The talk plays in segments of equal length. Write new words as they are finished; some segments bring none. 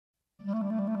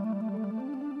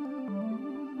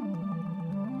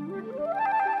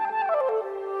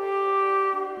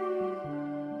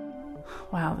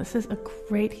Wow, this is a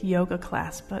great yoga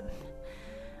class, but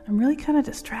I'm really kind of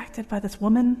distracted by this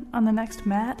woman on the next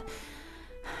mat.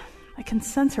 I can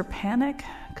sense her panic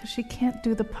because she can't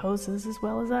do the poses as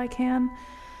well as I can.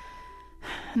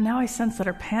 Now I sense that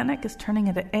her panic is turning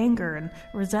into anger and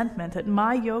resentment at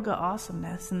my yoga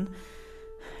awesomeness, and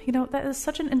that is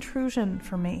such an intrusion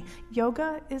for me.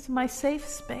 Yoga is my safe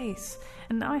space,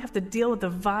 and now I have to deal with the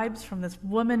vibes from this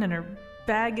woman and her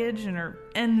baggage and her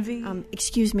envy.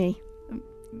 Excuse me.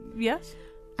 Yes?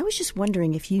 I was just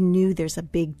wondering if you knew there's a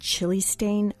big chili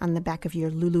stain on the back of your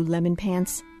Lululemon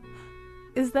pants.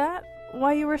 Is that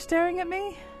why you were staring at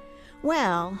me?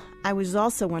 Well, I was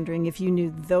also wondering if you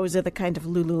knew those are the kind of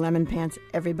Lululemon pants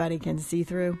everybody can see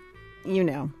through. You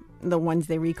know, the ones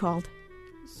they recalled.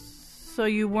 So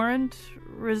you weren't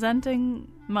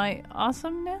resenting my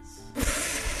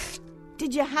awesomeness?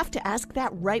 Did you have to ask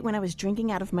that right when I was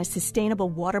drinking out of my sustainable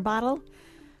water bottle?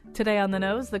 Today on the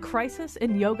nose, the crisis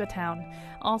in Yoga Town.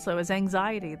 Also, is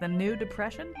anxiety the new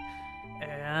depression?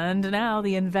 And now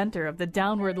the inventor of the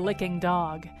downward licking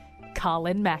dog,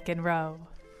 Colin McEnroe.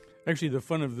 Actually, the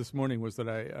fun of this morning was that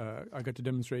I got to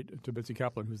demonstrate to Betsy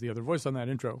Kaplan, who's the other voice on that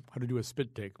intro, how to do a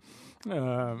spit take,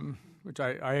 which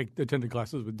I attended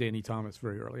classes with Danny Thomas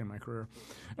very early in my career.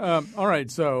 All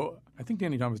right, so I think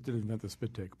Danny Thomas did invent the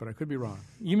spit take, but I could be wrong.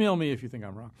 Email me if you think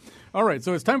I'm wrong. All right,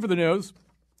 so it's time for the nose.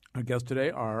 Our guests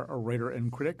today are a writer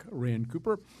and critic, Rand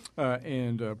Cooper,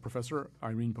 and Professor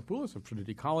Irene Papoulis of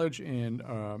Trinity College, and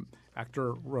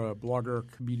actor, blogger,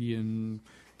 comedian,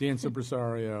 dance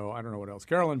impresario, I don't know what else,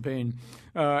 Carolyn Payne.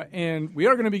 And we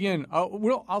are going to begin.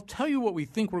 I'll tell you what we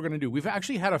think we're going to do. We've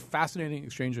actually had a fascinating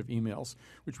exchange of emails,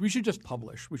 which we should just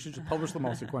publish. We should just publish them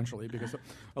all sequentially because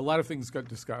a lot of things got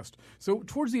discussed. So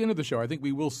towards the end of the show, I think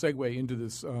we will segue into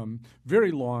this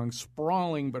very long,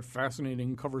 sprawling, but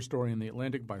fascinating cover story in The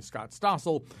Atlantic by Scott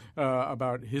Stossel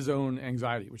about his own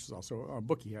anxiety, which is also a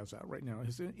book he has out right now.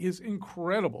 His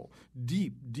incredible,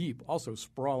 deep, also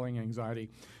sprawling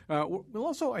anxiety. We'll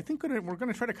also, I think, we're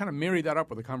going to try to kind of marry that up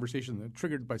with a conversation that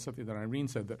triggered by something that Irene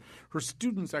said, that her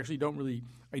students actually don't really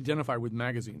identify with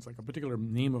magazines. Like a particular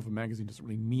name of a magazine doesn't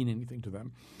really mean anything to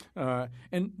them.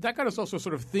 And that got us also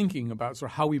sort of thinking about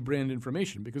sort of how we brand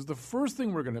information, because the first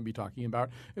thing we're going to be talking about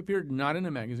appeared not in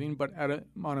a magazine, but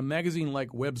on a magazine-like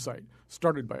website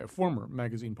started by a former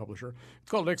magazine publisher. It's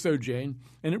called XOJane,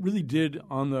 and it really did,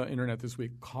 on the internet this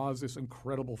week, cause this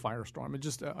incredible firestorm. It's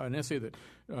just an essay that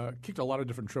kicked a lot of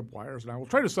different tripwires, and I will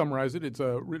try to summarize it. It's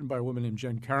written by a woman named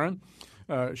Jen Karen.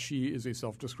 She is a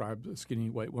self-described skinny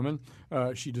white woman.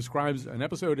 She describes an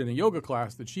episode in a yoga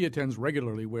class that she attends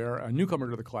regularly where a newcomer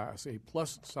to the class, a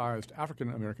plus-sized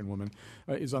African-American woman,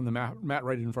 is on the mat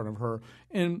right in front of her.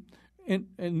 And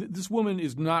this woman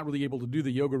is not really able to do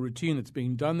the yoga routine that's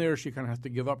being done there. She kind of has to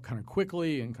give up kind of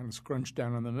quickly and kind of scrunch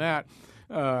down on the mat.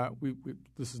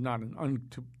 This is not an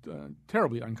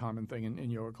terribly uncommon thing in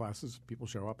yoga classes. People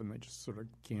show up and they just sort of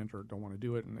can't or don't want to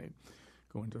do it, and they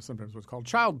go into sometimes what's called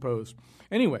child pose.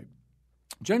 Anyway,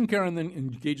 Jen Karen then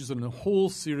engages in a whole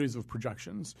series of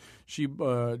projections. She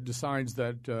decides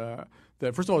that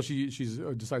first of all, she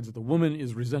decides that the woman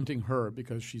is resenting her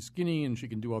because she's skinny and she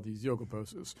can do all these yoga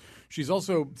poses. She's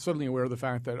also suddenly aware of the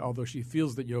fact that although she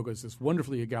feels that yoga is this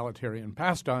wonderfully egalitarian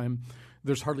pastime,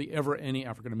 there's hardly ever any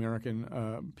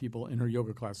African-American people in her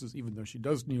yoga classes, even though she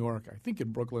does New York, I think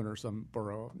in Brooklyn or some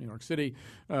borough of New York City,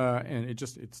 and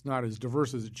it's not as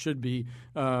diverse as it should be.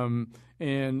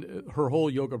 And her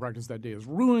whole yoga practice that day is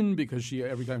ruined because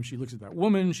every time she looks at that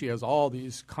woman, she has all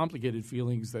these complicated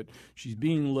feelings that she's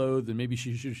being loathed, and maybe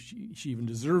she even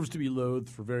deserves to be loathed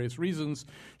for various reasons.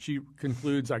 She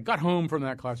concludes, I got home from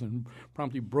that class and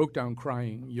promptly broke down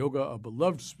crying. Yoga, a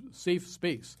beloved safe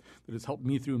space that has helped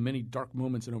me through many dark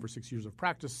moments in over 6 years of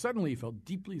practice, suddenly felt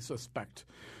deeply suspect,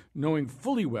 knowing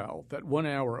fully well that 1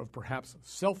 hour of perhaps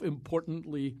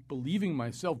self-importantly believing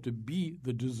myself to be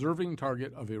the deserving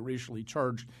target of a racially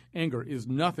charged anger is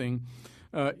nothing,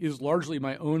 is largely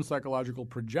my own psychological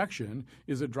projection,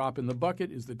 is a drop in the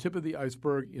bucket, is the tip of the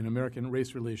iceberg in American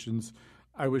race relations.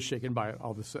 I was shaken by it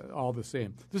all the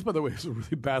same. This, by the way, is a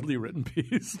really badly written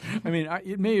piece. I mean,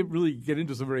 it may really get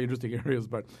into some very interesting areas,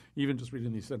 but even just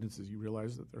reading these sentences, you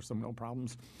realize that there's some real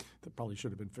problems that probably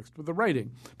should have been fixed with the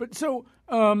writing. But so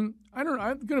I'm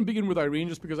going to begin with Irene,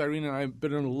 just because Irene and I have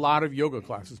been in a lot of yoga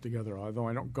classes together, although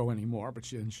I don't go anymore, but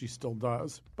she still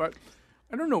does. But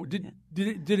I don't know. Did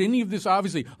any of this?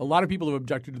 Obviously, a lot of people have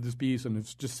objected to this piece and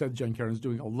have just said Jen Karen's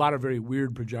doing a lot of very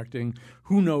weird projecting.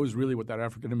 Who knows really what that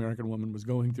African American woman was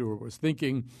going through or was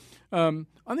thinking? On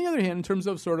the other hand, in terms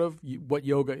of sort of what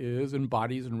yoga is and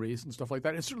bodies and race and stuff like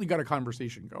that, it's certainly got a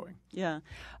conversation going. Yeah,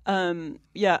 I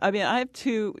mean, I have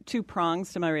two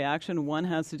prongs to my reaction. One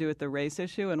has to do with the race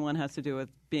issue, and one has to do with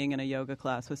being in a yoga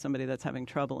class with somebody that's having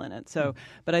trouble in it. So,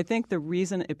 but I think the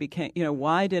reason it became,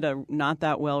 why did a not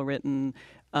that well written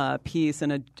piece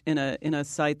in a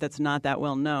site that's not that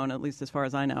well known, at least as far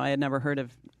as I know, I had never heard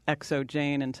of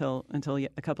xojane until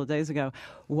a couple of days ago.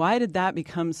 Why did that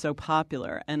become so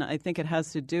popular? And I think it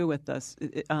has to do with this,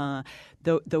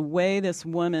 the way this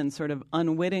woman sort of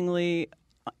unwittingly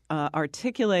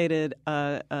articulated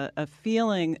a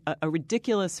feeling, a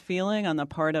ridiculous feeling on the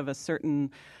part of a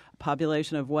certain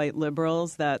population of white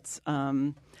liberals that's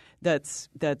just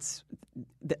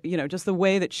the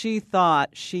way that she thought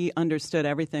she understood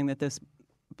everything that this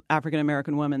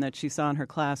African-American woman that she saw in her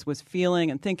class was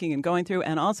feeling and thinking and going through.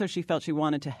 And also she felt she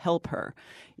wanted to help her.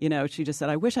 She just said,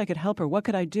 I wish I could help her. What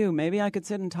could I do? Maybe I could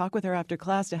sit and talk with her after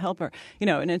class to help her.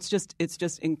 And it's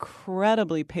just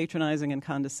incredibly patronizing and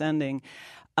condescending.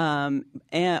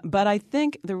 But I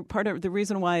think part of the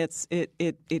reason why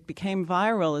it became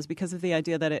viral is because of the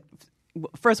idea that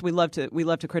first, we love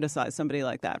to criticize somebody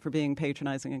like that for being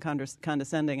patronizing and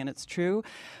condescending, and it's true.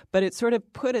 But it sort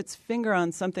of put its finger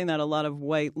on something that a lot of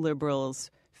white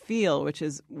liberals feel, which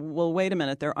is, well, wait a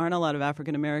minute, there aren't a lot of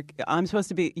African American.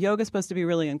 Yoga's supposed to be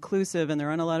really inclusive, and there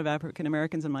aren't a lot of African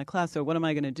Americans in my class. So what am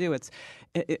I going to do?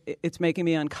 It's making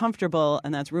me uncomfortable,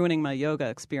 and that's ruining my yoga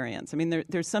experience. I mean,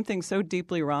 there's something so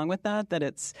deeply wrong with that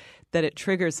it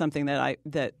triggers something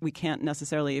that we can't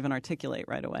necessarily even articulate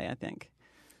right away, I think.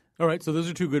 All right, so those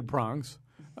are two good prongs.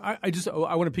 I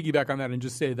want to piggyback on that and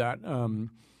just say that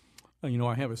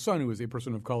I have a son who is a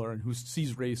person of color and who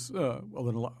sees race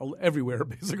everywhere,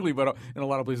 basically, but in a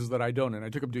lot of places that I don't. And I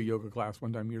took him to a yoga class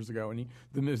one time years ago, and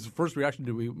his first reaction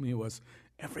to me was,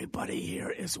 "Everybody here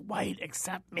is white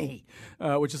except me,"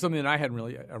 which is something that I hadn't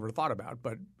really ever thought about,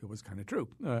 but it was kind of true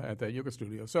at that yoga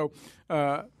studio. So.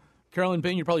 Carolyn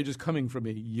Payne, you're probably just coming from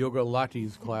a yoga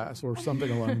Lattes class or something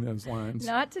along those lines.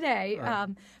 Not today. Right.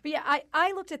 But yeah,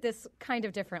 I looked at this kind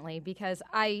of differently because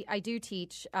I do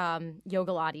teach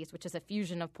yoga Lattes, which is a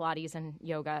fusion of Pilates and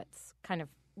yoga. It's kind of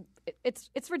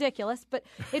it's ridiculous, but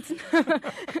it's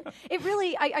it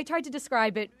really. I tried to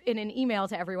describe it in an email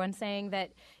to everyone, saying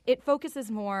that it focuses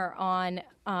more on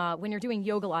when you're doing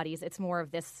yoga Lattes, it's more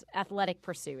of this athletic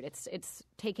pursuit. It's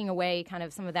taking away kind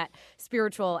of some of that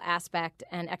spiritual aspect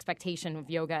and expectation of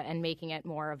yoga and making it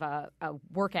more of a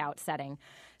workout setting.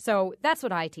 So that's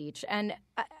what I teach, and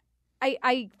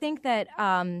I think that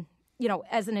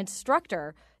as an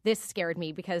instructor, this scared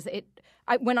me because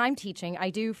when I'm teaching,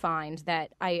 I do find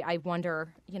that I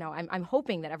wonder, I'm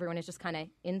hoping that everyone is just kind of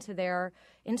into their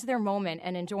moment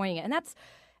and enjoying it. And that's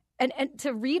and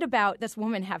to read about this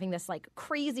woman having this like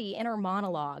crazy inner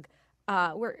monologue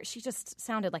where she just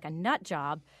sounded like a nut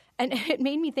job. And it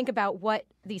made me think about what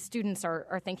these students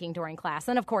are thinking during class.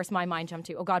 And of course, my mind jumped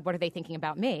to, oh God, what are they thinking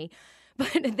about me?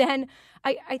 But then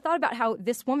I thought about how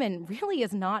this woman really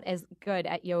is not as good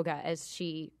at yoga as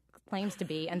she claims to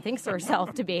be and thinks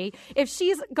herself to be. If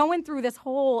she's going through this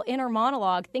whole inner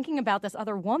monologue thinking about this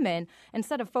other woman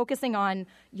instead of focusing on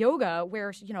yoga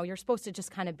where you're supposed to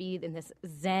just kind of be in this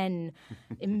zen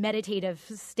meditative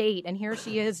state, and here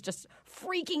she is just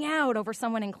freaking out over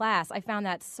someone in class. I found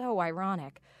that so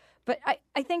ironic. But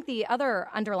I think the other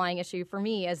underlying issue for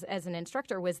me as an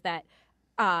instructor was that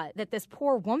this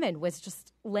poor woman was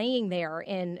just laying there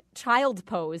in child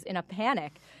pose in a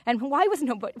panic. And why was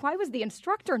the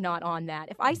instructor not on that?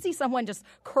 If I see someone just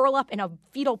curl up in a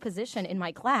fetal position in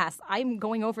my class, I'm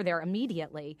going over there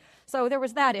immediately. So there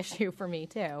was that issue for me,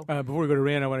 too. Before we go to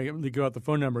Rand, I want to give out the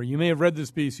phone number. You may have read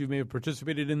this piece. You may have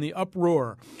participated in the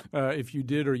uproar. If you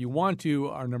did or you want to,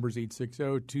 our number is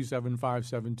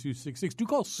 860-275-7266. Do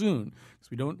call soon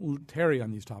because we don't tarry on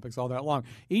these topics all that long.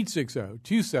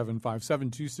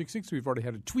 860-275-7266. We've already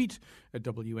had a tweet at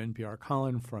WNPR.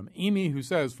 Colin from Amy, who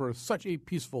says, for such a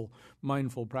peaceful,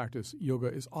 mindful practice, yoga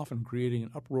is often creating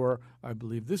an uproar. I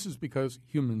believe this is because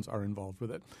humans are involved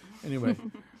with it. Anyway,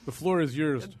 the floor is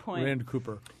yours, Rand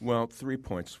Cooper. Well, 3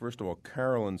 points. First of all,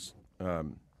 Carolyn's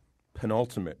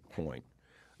penultimate point,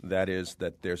 that is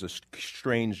that there's a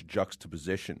strange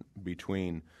juxtaposition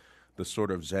between the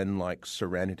sort of Zen-like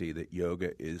serenity that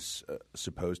yoga is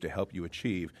supposed to help you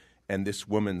achieve and this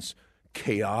woman's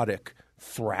chaotic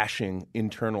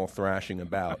internal thrashing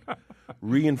about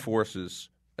reinforces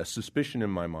a suspicion in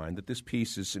my mind that this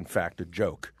piece is in fact a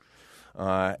joke.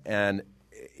 And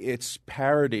its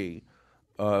parody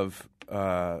of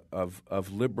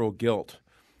liberal guilt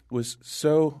was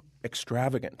so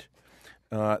extravagant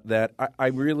that I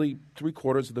really,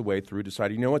 3/4 of the way through,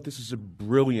 decided, you know what, this is a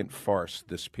brilliant farce,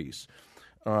 this piece.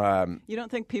 You don't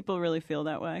think people really feel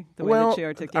that way, the way that she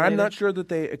articulated I'm not it? sure that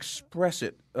they express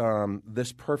it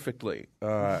this perfectly.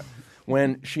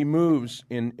 When she moves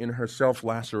in her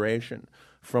self-laceration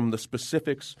from the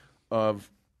specifics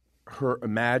of her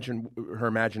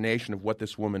imagination of what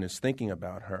this woman is thinking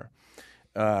about her,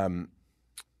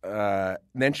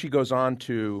 then she goes on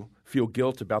to feel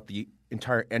guilt about the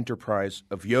entire enterprise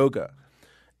of yoga,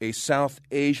 a South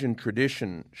Asian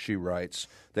tradition, she writes,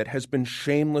 that has been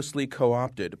shamelessly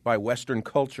co-opted by Western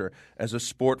culture as a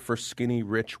sport for skinny,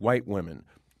 rich white women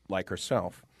like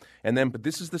herself. And then, but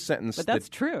this is the sentence But that's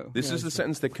true. This is the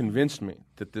sentence that convinced me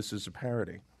that this is a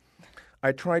parody.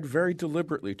 I tried very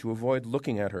deliberately to avoid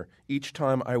looking at her each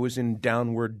time I was in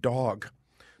downward dog,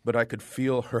 but I could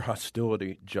feel her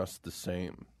hostility just the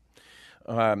same.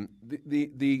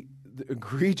 The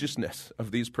egregiousness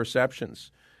of these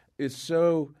perceptions is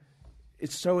so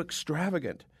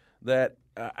extravagant that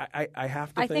I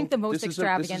have to I think the most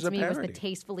extravagant to me was the parody.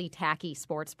 tastefully tacky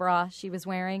sports bra she was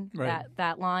wearing. Right.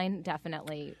 That line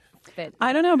definitely fit.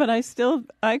 I don't know, but I still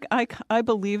I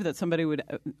believe that somebody would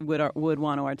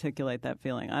want to articulate that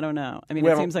feeling. I don't know. I mean,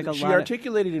 Well, it seems like a she lot.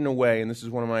 articulated in a way, and this is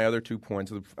one of my other 2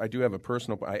 points. I do have a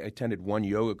personal. I attended one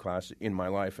yoga class in my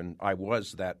life, and I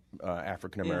was that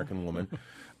African American woman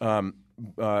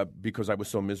because I was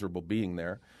so miserable being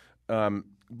there.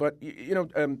 But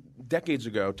decades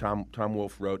ago, Tom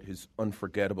Wolfe wrote his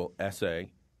unforgettable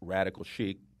essay, "Radical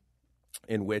Chic,"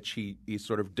 in which he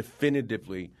sort of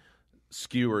definitively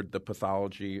skewered the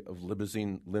pathology of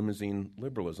limousine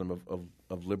liberalism,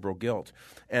 of liberal guilt.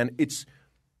 And it's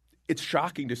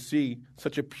shocking to see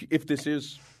if this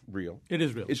is real. It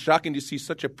is real. It's shocking to see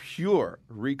such a pure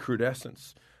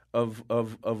recrudescence of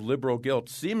liberal guilt,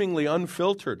 seemingly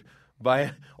unfiltered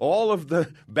by all of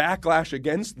the backlash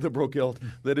against liberal guilt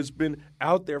that has been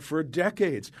out there for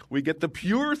decades. We get the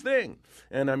pure thing.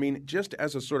 And I mean, just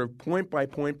as a sort of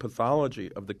point-by-point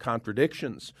pathology of the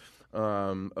contradictions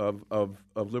of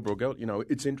liberal guilt,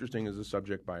 it's interesting as a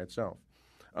subject by itself.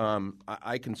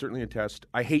 I can certainly attest,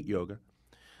 I hate yoga.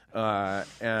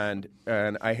 And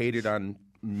I hate it on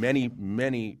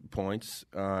many points,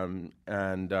 and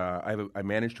I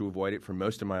managed to avoid it for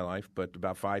most of my life. But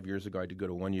about 5 years ago, I did go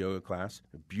to one yoga class,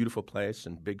 a beautiful place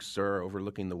in Big Sur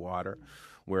overlooking the water,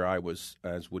 where I was,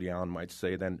 as Woody Allen might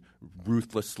say, then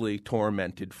ruthlessly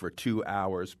tormented for 2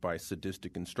 hours by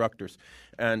sadistic instructors.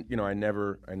 And I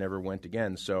never went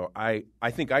again. So I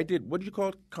think I did. What did you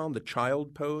call them? The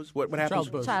child pose? What happens?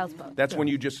 Child pose. Child's pose. That's when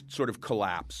you just sort of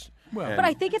collapse. Well, But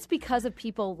I think it's because of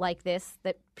people like this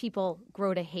that people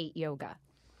grow to hate yoga.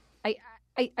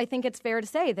 I think it's fair to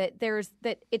say that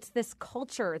it's this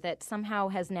culture that somehow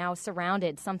has now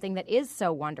surrounded something that is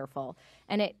so wonderful,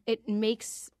 and it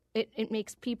makes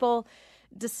people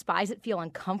despise it, feel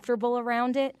uncomfortable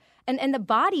around it, and the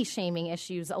body shaming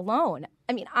issues alone.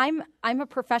 I mean, I'm a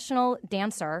professional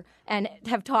dancer and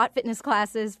have taught fitness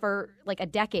classes for like a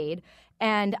decade,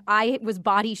 and I was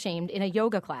body shamed in a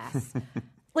yoga class.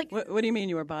 Like, What do you mean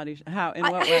you were how? In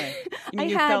what way? You mean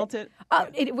you felt it?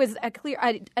 It was a clear.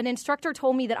 An instructor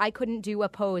told me that I couldn't do a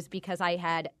pose because I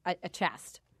had a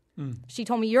chest. She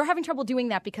told me, "You're having trouble doing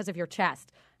that because of your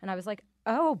chest." And I was like,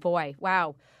 "Oh boy,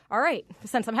 wow. All right.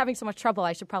 Since I'm having so much trouble,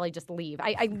 I should probably just leave."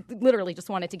 I literally just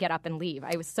wanted to get up and leave.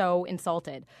 I was so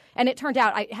insulted, and it turned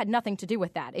out I had nothing to do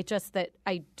with that. It just that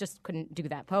I just couldn't do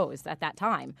that pose at that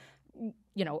time.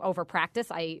 Over practice,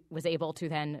 I was able to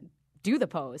then do the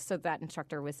pose. So that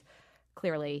instructor was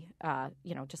clearly, but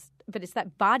it's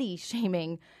that body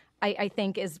shaming, I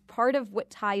think, is part of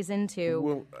what ties into.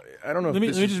 Well, I don't know. Let if me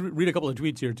this let me is- just read a couple of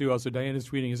tweets here, too. Also, Diana's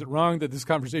tweeting, "Is it wrong that this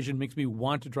conversation makes me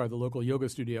want to try the local yoga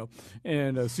studio?"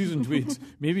 And Susan tweets,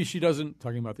 "Maybe she doesn't,"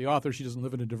 talking about the author, "she doesn't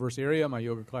live in a diverse area. My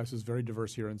yoga class is very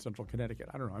diverse here in central Connecticut."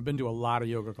 I don't know. I've been to a lot of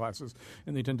yoga classes,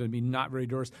 and they tend to be not very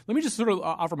diverse. Let me just sort of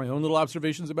offer my own little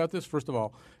observations about this. First of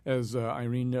all, as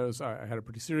Irene knows, I had a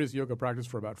pretty serious yoga practice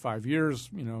for about 5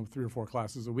 years, 3 or 4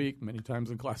 classes a week, many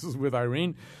times in classes with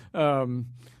Irene.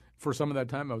 For some of that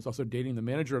time, I was also dating the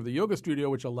manager of the yoga studio,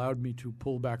 which allowed me to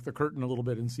pull back the curtain a little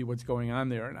bit and see what's going on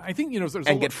there. And I think, there's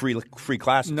and get free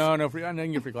classes. No, free. I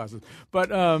didn't get free classes. But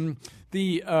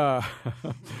there's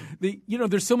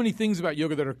so many things about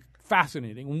yoga that are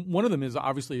fascinating. One of them is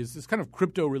this kind of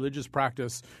crypto-religious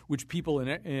practice, which people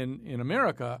in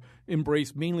America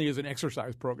embrace mainly as an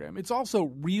exercise program. It's also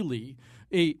really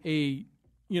a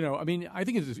I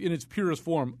think in its purest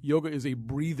form, yoga is a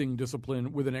breathing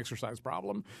discipline with an exercise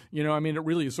problem. It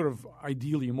really is sort of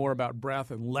ideally more about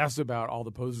breath and less about all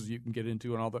the poses you can get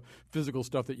into and all the physical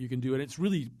stuff that you can do. And it's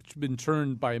really been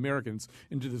turned by Americans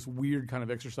into this weird kind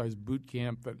of exercise boot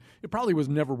camp that it probably was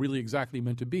never really exactly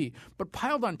meant to be. But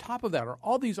piled on top of that are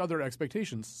all these other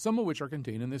expectations, some of which are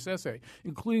contained in this essay,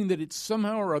 including that it's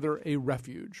somehow or other a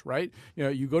refuge, right?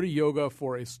 You go to yoga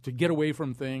to get away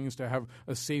from things, to have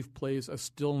a safe place, a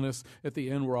stillness. At the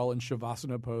end, we're all in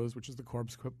Shavasana pose, which is the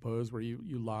corpse pose where you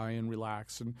lie and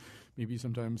relax, and maybe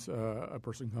sometimes a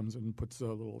person comes and puts a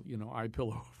little eye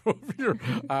pillow over your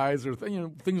eyes, or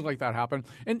things like that happen.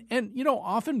 And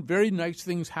often very nice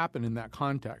things happen in that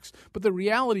context. But the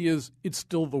reality is, it's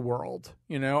still the world.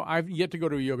 I've yet to go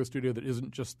to a yoga studio that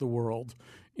isn't just the world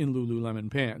in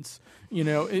Lululemon pants.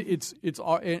 It's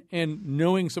all, and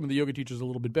knowing some of the yoga teachers a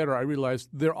little bit better, I realized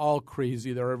they're all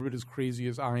crazy. They're every bit as crazy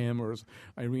as I am, or as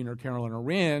Irene or Carolyn or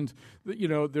Rand.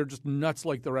 They're just nuts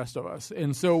like the rest of us.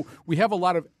 And so we have a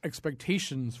lot of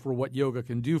expectations for what yoga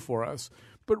can do for us,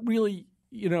 but really,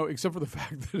 except for the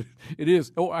fact that it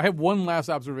is. Oh, I have one last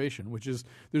observation, which is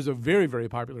there's a very, very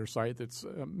popular site that's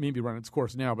maybe run its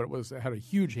course now, but it had a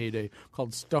huge heyday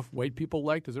called Stuff White People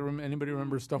Like. Does anybody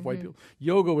remember Stuff White People?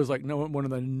 Yoga was one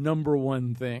of the number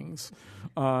one things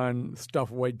on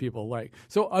Stuff White People Like.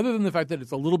 So other than the fact that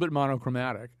it's a little bit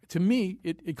monochromatic, to me,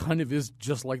 it kind of is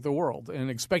just like the world, and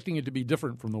expecting it to be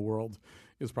different from the world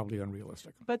is probably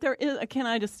unrealistic. But there is. Can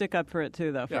I just stick up for it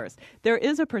too, though? Yeah. First, there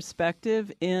is a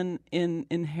perspective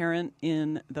inherent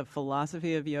in the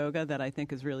philosophy of yoga that I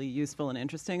think is really useful and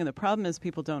interesting. And the problem is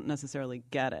people don't necessarily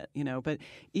get it. But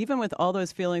even with all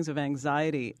those feelings of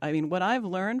anxiety, I mean, what I've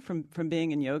learned from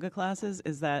being in yoga classes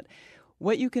is that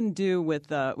what you can do with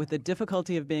the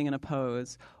difficulty of being in a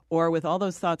pose, or with all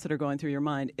those thoughts that are going through your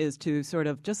mind, is to sort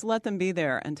of just let them be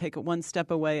there and take it one step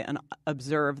away and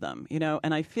observe them,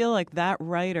 And I feel like that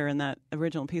writer in that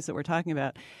original piece that we're talking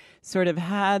about sort of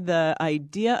had the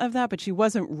idea of that, but she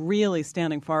wasn't really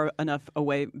standing far enough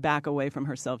back away from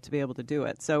herself to be able to do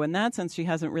it. So in that sense, she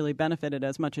hasn't really benefited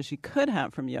as much as she could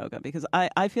have from yoga, because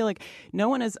I feel like no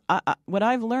one is what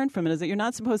I've learned from it is that you're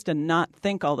not supposed to not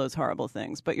think all those horrible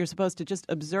things, but you're supposed to just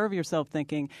observe yourself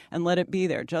thinking and let it be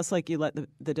there, just like you let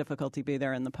the difficulty be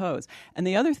there in the pose. And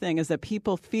the other thing is that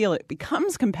people feel it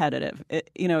becomes competitive.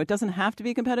 It doesn't have to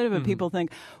be competitive, but people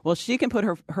think, well, she can put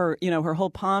her whole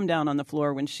palm down on the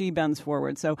floor when she bends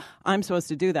forward, so I'm supposed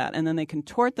to do that. And then they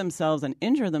contort themselves and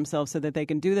injure themselves so that they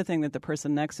can do the thing that the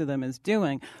person next to them is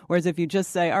doing. Whereas if you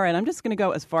just say, all right, I'm just going to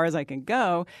go as far as I can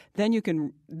go, then you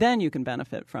can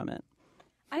benefit from it.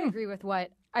 I agree with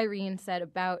what Irene said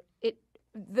about it.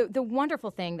 The wonderful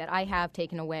thing that I have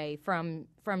taken away from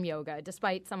yoga,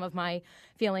 despite some of my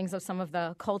feelings of some of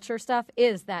the culture stuff,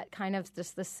 is that kind of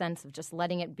just this sense of just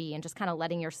letting it be and just kind of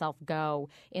letting yourself go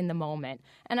in the moment.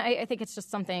 And I think it's just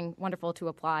something wonderful to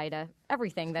apply to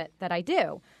everything that I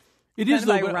do. It is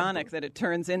ironic that it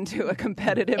turns into a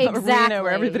competitive arena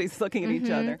where everybody's looking at each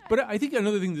other. But I think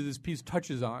another thing that this piece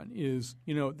touches on is,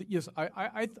 yes,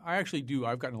 I actually do.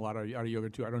 I've gotten a lot out of yoga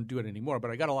too. I don't do it anymore, but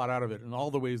I got a lot out of it in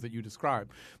all the ways that you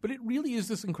describe. But it really is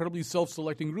this incredibly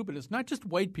self-selecting group, and it's not just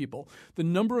white people. The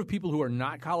number of people who are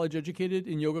not college educated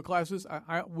in yoga classes,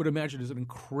 I would imagine, is an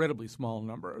incredibly small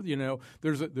number.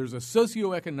 There's a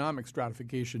socioeconomic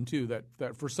stratification too.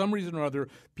 That for some reason or other,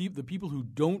 the people who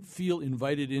don't feel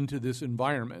invited into this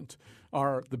environment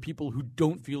are the people who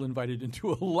don't feel invited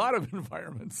into a lot of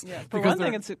environments. Yeah, for one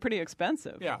thing, it's pretty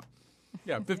expensive. Yeah,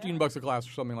 $15 a class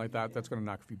or something like that. That's going to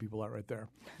knock a few people out right there.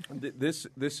 This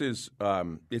is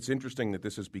it's interesting that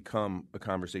this has become a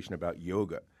conversation about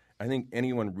yoga. I think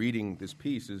anyone reading this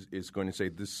piece is going to say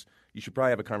this. You should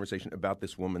probably have a conversation about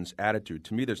this woman's attitude.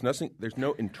 To me, there's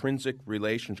no intrinsic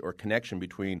relation or connection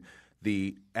between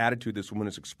the attitude this woman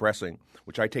is expressing,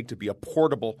 which I take to be a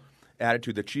portable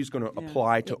attitude that she's going to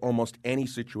apply to almost any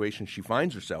situation she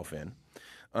finds herself in,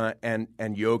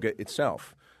 and yoga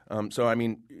itself. So, I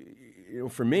mean,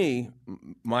 for me,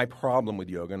 my problem with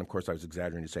yoga, and of course I was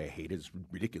exaggerating to say I hate it. It's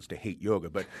ridiculous to hate yoga,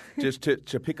 but just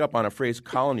to pick up on a phrase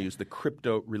Colin used, the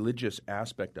crypto-religious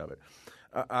aspect of it.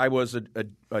 I was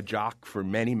a jock for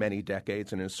many, many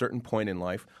decades, and at a certain point in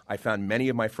life, I found many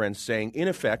of my friends saying, in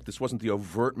effect, this wasn't the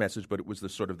overt message, but it was the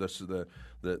sort of the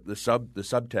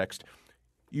subtext.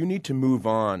 You need to move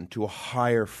on to a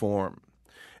higher form,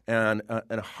 and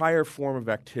a higher form of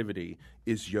activity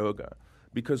is yoga.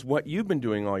 because what you've been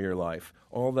doing all your life,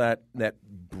 all that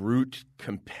brute,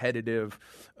 competitive,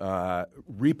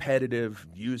 repetitive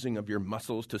using of your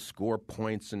muscles to score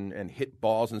points and hit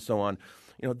balls and so on,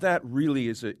 that really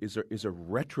is a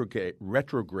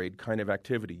retrograde kind of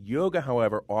activity. Yoga,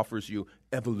 however, offers you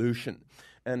evolution.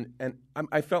 And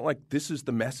I felt like this is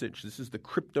the message. This is the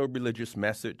crypto-religious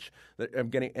message that I'm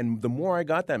getting. And the more I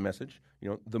got that message,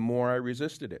 the more I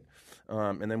resisted it.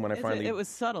 And then when I finally... It was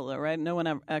subtle, though, right? No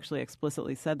one actually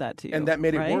explicitly said that to you. And that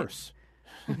made right? it worse.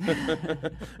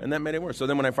 And that made it worse. So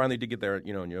then when I finally did get there,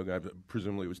 in yoga,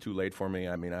 presumably it was too late for me.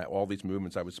 I mean, all these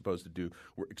movements I was supposed to do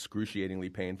were excruciatingly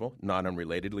painful, not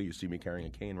unrelatedly. You see me carrying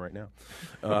a cane right now.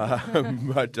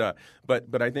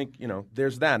 But I think,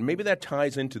 there's that. And maybe that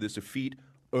ties into this effete,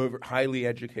 highly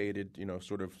educated,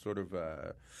 sort of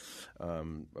a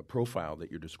profile that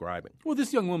you're describing. Well,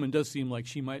 this young woman does seem like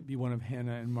she might be one of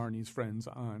Hannah and Marnie's friends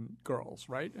on Girls,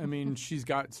 right? I mean, she's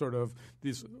got sort of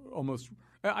this almost.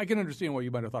 I can understand why you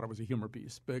might have thought it was a humor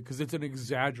piece, because it's an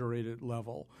exaggerated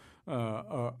level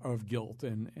of guilt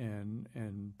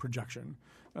and projection.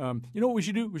 You know what we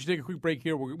should do? We should take a quick break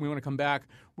here. We want to come back.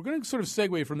 We're going to sort of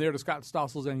segue from there to Scott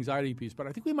Stossel's anxiety piece, but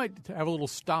I think we might have a little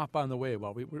stop on the way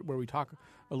where we talk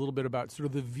a little bit about sort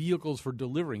of the vehicles for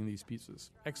delivering these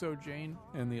pieces. Xojane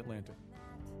and the Atlantic.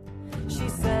 She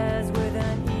says with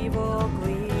an evil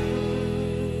glee,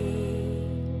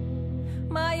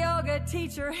 my yoga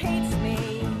teacher hates me.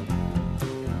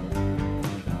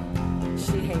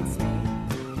 She hates me.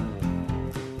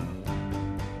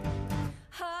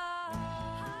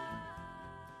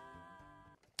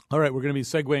 All right, we're going to be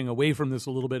segueing away from this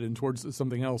a little bit and towards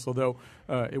something else, although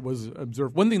it was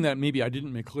observed. One thing that maybe I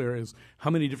didn't make clear is how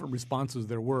many different responses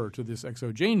there were to this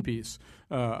Xojane piece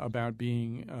about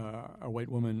being a white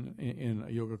woman in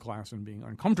a yoga class and being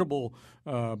uncomfortable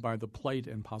by the plight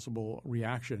and possible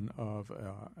reaction of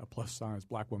a plus-size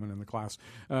black woman in the class.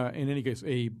 In any case,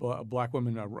 a black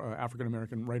woman, an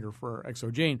African-American writer for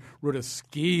Xojane, wrote a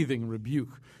scathing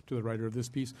rebuke to the writer of this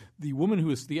piece. The woman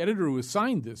the editor who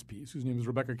assigned this piece, whose name is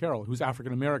Rebecca Carroll, who's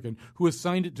African-American, who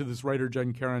assigned it to this writer,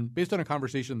 Jen Karen, based on a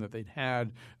conversation that they'd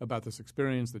had about this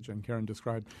experience that Jen Karen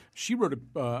described. She wrote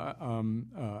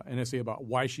an essay about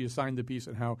why she assigned the piece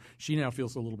and how she now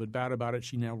feels a little bit bad about it.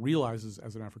 She now realizes,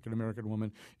 as an African-American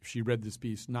woman, if she read this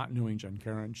piece not knowing Jen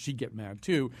Karen, she'd get mad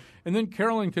too. And then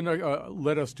Carolyn can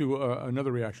led us to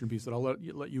another reaction piece that I'll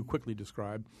let you quickly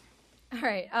describe. All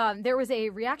right. There was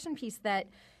a reaction piece that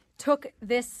took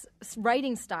this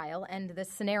writing style and this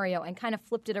scenario and kind of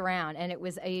flipped it around. And it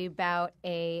was about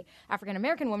a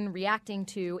African-American woman reacting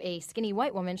to a skinny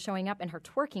white woman showing up in her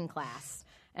twerking class.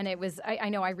 And it was, I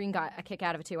know Irene got a kick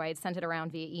out of it too. I had sent it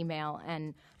around via email,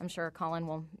 and I'm sure Colin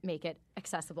will make it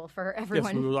accessible for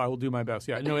everyone. Yes, I will do my best.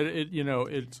 Yeah, no,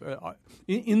 it's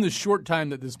in the short time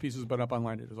that this piece has been up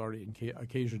online, it has already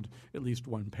occasioned at least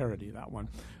one parody. That one.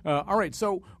 All right,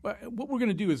 so what we're going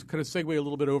to do is kind of segue a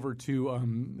little bit over to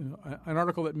an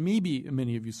article that maybe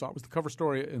many of you saw. It was the cover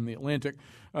story in the Atlantic.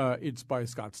 It's by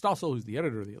Scott Stossel, who's the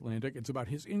editor of the Atlantic. It's about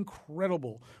his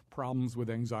incredible problems with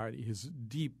anxiety, his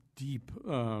deep,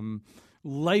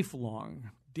 lifelong,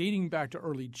 dating back to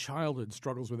early childhood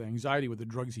struggles with anxiety, with the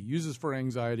drugs he uses for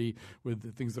anxiety, with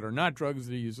the things that are not drugs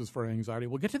that he uses for anxiety.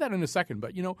 We'll get to that in a second.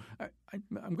 But,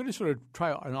 I'm going to sort of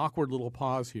try an awkward little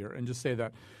pause here and just say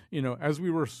that, as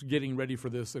we were getting ready for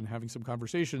this and having some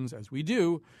conversations, as we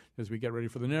do, as we get ready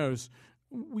for the nose,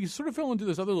 we sort of fell into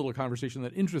this other little conversation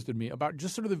that interested me about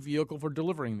just sort of the vehicle for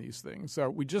delivering these things. So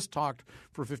we just talked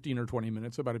for 15 or 20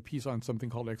 minutes about a piece on something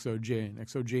called Xojane.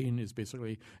 Xojane is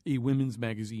basically a women's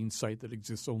magazine site that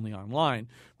exists only online,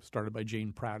 started by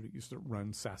Jane Pratt, who used to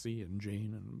run Sassy and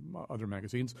Jane and other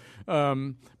magazines.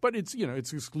 But it's,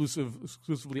 it's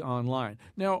exclusively online.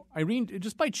 Now, Irene,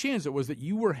 just by chance it was that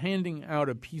you were handing out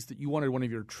a piece that you wanted one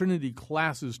of your Trinity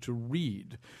classes to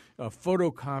read, a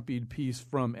photocopied piece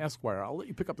from Esquire. I'll let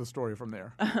you pick up the story from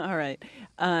there. All right,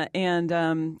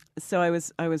 so I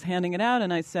was handing it out,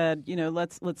 and I said,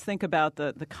 let's think about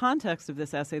the context of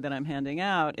this essay that I'm handing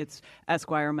out. It's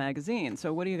Esquire magazine.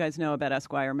 So what do you guys know about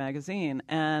Esquire magazine?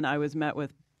 And I was met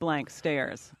with blank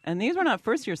stares. And these were not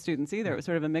first-year students either. It was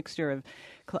sort of a mixture of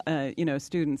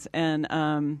students.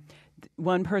 And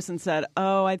one person said,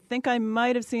 "Oh, I think I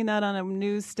might have seen that on a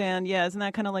newsstand. Yeah, isn't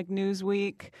that kind of like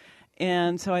Newsweek?"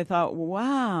 And so I thought,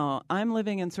 wow, I'm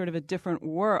living in sort of a different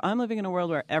world. I'm living in a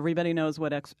world where everybody knows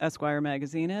what Esquire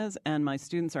magazine is, and my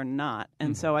students are not.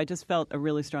 And so I just felt a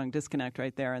really strong disconnect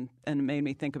right there, and it made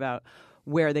me think about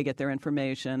where they get their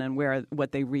information and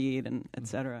what they read, and et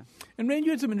cetera. And Rand,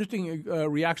 you had some interesting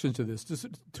reactions to this, just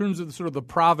in terms of sort of the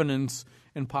provenance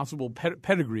and possible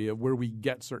pedigree of where we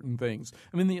get certain things.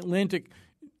 I mean, the Atlantic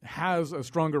has a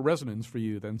stronger resonance for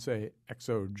you than, say,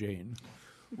 xojane.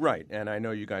 Right, and I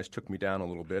know you guys took me down a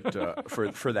little bit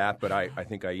for that, but I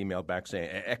think I emailed back saying,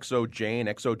 xojane,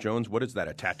 Exo-Jones, what is that,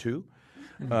 a tattoo?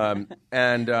 I'm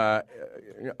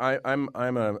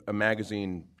a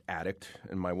magazine addict,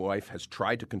 and my wife has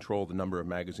tried to control the number of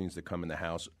magazines that come in the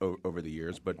house over the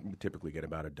years, but we typically get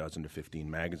about a dozen to 15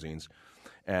 magazines.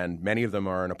 And many of them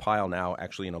are in a pile now,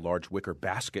 actually in a large wicker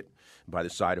basket by the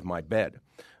side of my bed.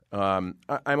 I'm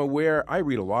aware, I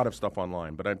read a lot of stuff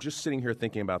online, but I'm just sitting here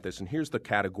thinking about this, and here's the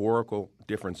categorical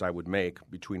difference I would make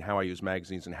between how I use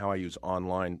magazines and how I use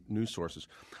online news sources.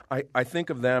 I think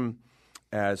of them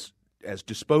as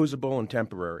disposable and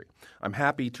temporary. I'm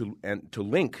happy to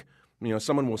link.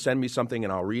 Someone will send me something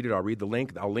and I'll read it. I'll read the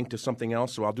link. I'll link to something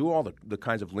else. So I'll do all the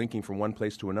kinds of linking from one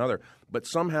place to another. But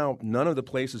somehow none of the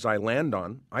places I land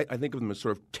on, I think of them as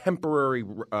sort of temporary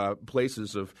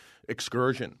places of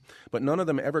excursion. But none of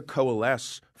them ever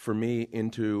coalesce for me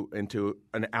into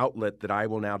an outlet that I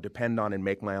will now depend on and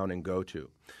make my own and go to.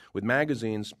 With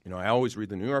magazines, I always read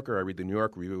The New Yorker. I read the New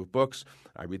York Review of Books.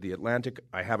 I read The Atlantic.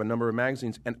 I have a number of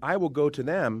magazines, and I will go to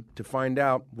them to find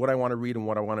out what I want to read and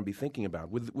what I want to be thinking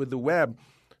about. With the web,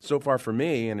 so far for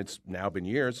me, and it's now been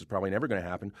years, it's probably never going to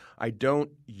happen, I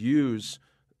don't use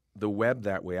the web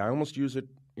that way. I almost use it,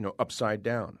 upside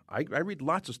down. I read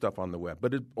lots of stuff on the web,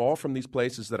 but all from these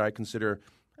places that I consider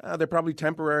they're probably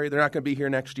temporary. They're not going to be here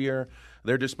next year.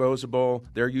 They're disposable.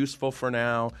 They're useful for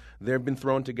now. They've been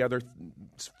thrown together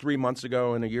 3 months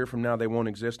ago, and a year from now they won't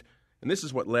exist. And this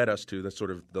is what led us to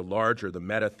the larger, the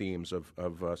meta themes of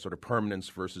sort of permanence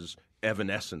versus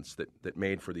evanescence that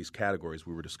made for these categories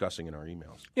we were discussing in our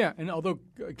emails. Yeah, and although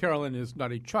Carolyn is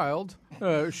not a child,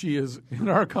 she is in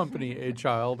our company a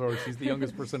child, or she's the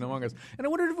youngest person among us. And I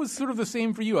wondered if it was sort of the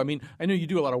same for you. I mean, I know you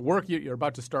do a lot of work. You're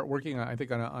about to start working, I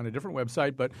think, on a different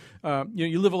website, but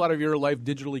you live a lot of your life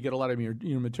digitally, get a lot of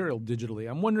your material digitally.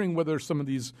 I'm wondering whether some of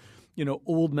these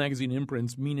old magazine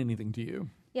imprints mean anything to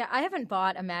you. Yeah, I haven't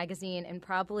bought a magazine in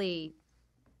probably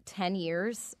 10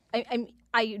 years.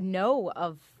 I know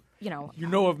of, You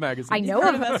know of magazines. I know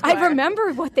of them. I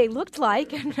remember what they looked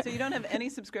like. So you don't have any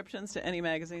subscriptions to any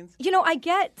magazines? I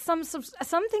get some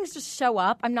things just show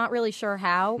up. I'm not really sure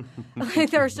how.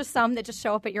 There's just some that just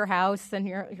show up at your house, and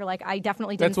you're like, I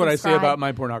definitely didn't That's what subscribe. I say about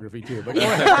my pornography too. But go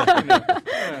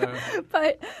ahead.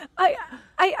 But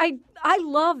I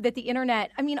love that the internet,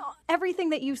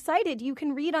 everything that you cited, you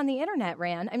can read on the internet,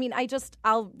 Ran.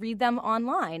 I'll read them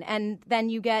online, and then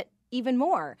you get even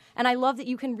more. And I love that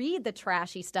you can read the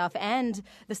trashy stuff and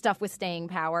the stuff with staying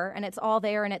power, and it's all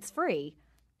there and it's free.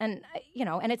 And,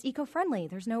 and it's eco-friendly.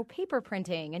 There's no paper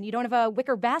printing, and you don't have a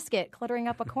wicker basket cluttering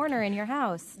up a corner in your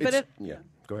house. Go ahead.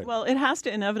 Well, it has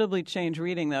to inevitably change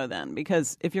reading, though, then,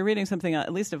 because if you're reading something,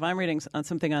 at least if I'm reading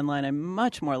something online, I'm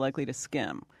much more likely to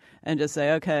skim and just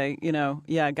say, okay,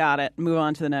 got it, move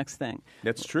on to the next thing.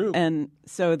 That's true. And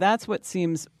so that's what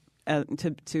seems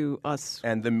to us.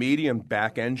 And the medium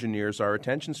back engineers our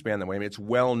attention span that way. It's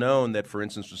well known that, for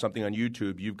instance, for something on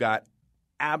YouTube, you've got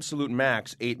absolute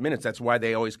max 8 minutes. That's why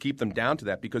they always keep them down to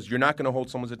that, because you're not going to hold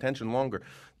someone's attention longer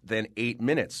than 8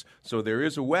 minutes. So there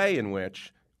is a way in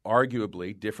which,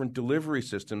 arguably, different delivery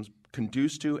systems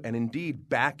conduce to and indeed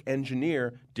back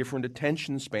engineer different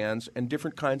attention spans and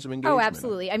different kinds of engagement. Oh,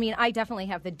 absolutely. I definitely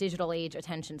have the digital age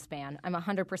attention span. I'm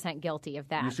 100% guilty of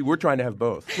that. You see, we're trying to have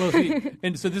both. Well,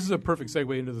 and so this is a perfect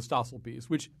segue into the Stossel piece,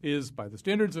 which is, by the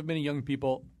standards of many young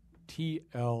people,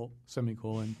 TL:(DR).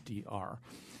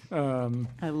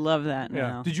 I love that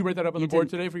now. Yeah. Did you write that up on the board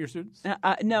today for your students?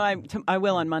 No, I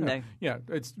will on Monday. Yeah,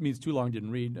 it means too long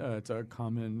didn't read. It's a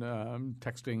common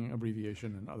texting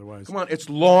abbreviation and otherwise. Come on, it's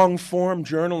long-form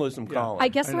journalism, Colin. I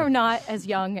guess we're not as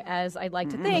young as I'd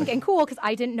like to think, and cool, because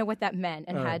I didn't know what that meant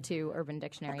and had to Urban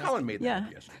Dictionary. Colin made that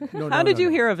up yesterday. How did you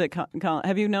hear of it, Colin?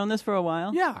 Have you known this for a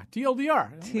while? Yeah,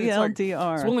 TLDR.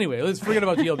 TLDR. So anyway, let's forget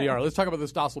about TLDR. Let's talk about the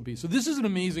Stossel piece. So this is an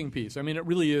amazing piece. It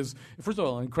really is, first of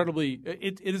all, incredibly,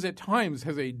 it is at times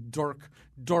has a dark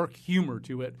humor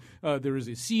to it. There is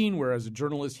a scene where, as a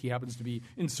journalist, he happens to be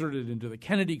inserted into the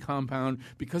Kennedy compound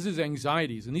because his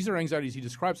anxieties, and these are anxieties he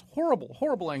describes,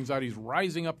 horrible anxieties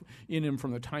rising up in him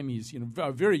from the time he's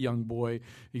a very young boy.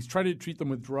 He's tried to treat them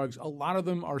with drugs. A lot of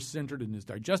them are centered in his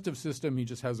digestive system. He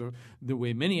just has the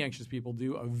way many anxious people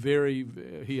do,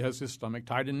 he has his stomach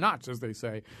tied in knots, as they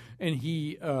say, and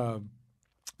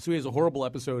so he has a horrible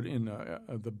episode in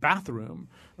the bathroom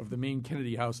of the main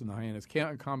Kennedy house in the Hyannis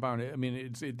compound.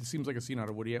 It seems like a scene out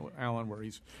of Woody Allen where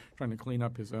he's trying to clean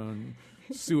up his own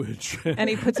sewage. And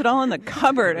he puts it all in the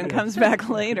cupboard and comes back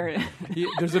later.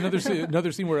 There's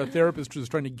another scene where a therapist is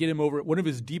trying to get him over it. One of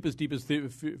his deepest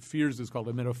fears is called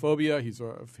emetophobia.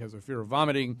 He has a fear of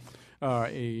vomiting.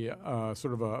 A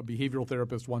sort of a behavioral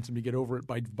therapist wants him to get over it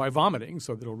by vomiting,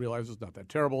 so that he'll realize it's not that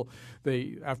terrible.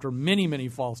 After many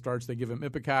false starts, they give him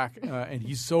Ipecac, and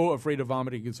he's so afraid of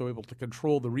vomiting and so able to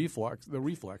control the reflex,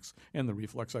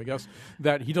 I guess,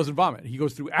 that he doesn't vomit. He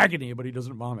goes through agony, but he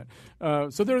doesn't vomit.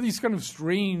 So there are these kind of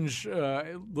strange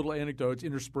little anecdotes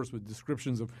interspersed with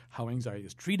descriptions of how anxiety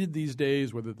is treated these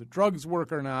days, whether the drugs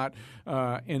work or not.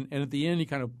 And at the end, he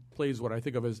kind of plays what I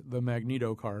think of as the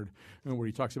Magneto card, where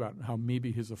he talks about how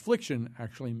maybe his affliction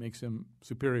actually makes him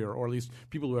superior, or at least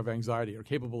people who have anxiety are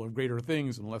capable of greater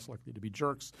things and less likely to be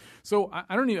jerks. So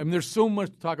I don't even, I mean, there's so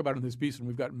much to talk about in this piece, and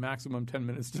we've got maximum 10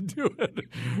 minutes to do it.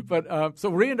 But so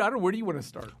Rand, I don't know, where do you want to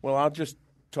start? Well, I'll just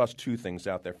toss two things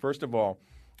out there. First of all,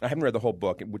 I haven't read the whole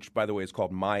book, which, by the way, is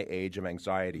called My Age of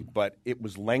Anxiety, but it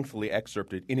was lengthily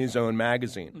excerpted in his own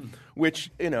magazine,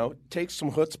 which, takes some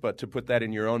chutzpah to put that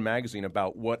in your own magazine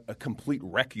about what a complete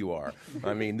wreck you are.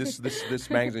 I mean, this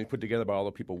magazine is put together by all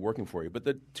the people working for you. But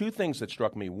the two things that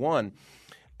struck me, one,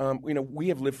 we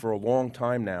have lived for a long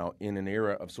time now in an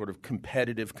era of sort of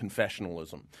competitive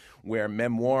confessionalism, where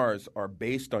memoirs are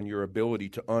based on your ability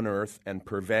to unearth and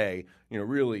purvey,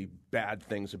 really bad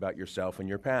things about yourself and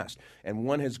your past. And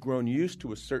one has grown used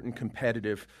to a certain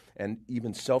competitive and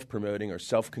even self-promoting or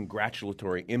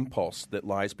self-congratulatory impulse that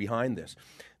lies behind this.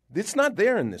 It's not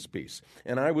there in this piece,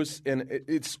 and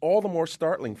it's all the more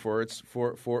startling for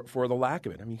the lack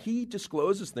of it. I mean, he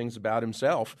discloses things about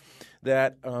himself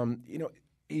that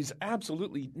he's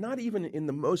absolutely not even in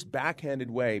the most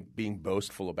backhanded way being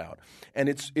boastful about, and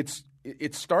it's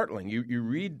startling. You're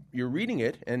reading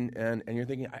it and you're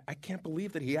thinking, I can't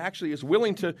believe that he actually is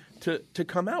willing to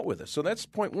come out with this. So that's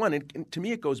point one. And to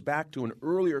me, it goes back to an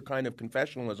earlier kind of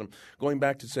confessionalism, going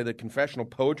back to, say, the confessional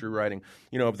poetry writing,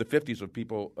 of the 50s of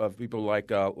people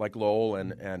like Lowell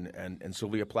and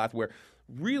Sylvia Plath, where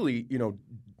really,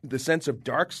 the sense of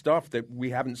dark stuff that we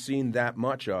haven't seen that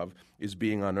much of is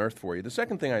being unearthed for you. The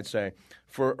second thing I'd say,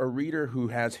 for a reader who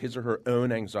has his or her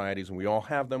own anxieties, and we all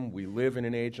have them, we live in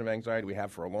an age of anxiety, we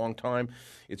have for a long time.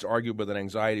 It's arguable that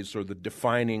anxiety is sort of the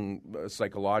defining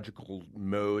psychological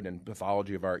mode and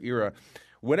pathology of our era.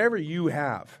 Whatever you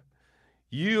have,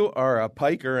 you are a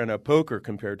piker and a poker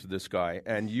compared to this guy,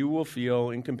 and you will feel,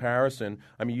 in comparison,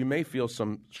 I mean, you may feel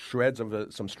some strands of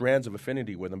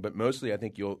affinity with him, but mostly I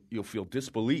think you'll feel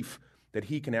disbelief that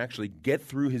he can actually get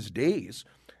through his days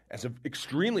as an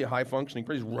extremely high-functioning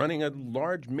person, running a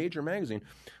large major magazine,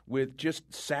 with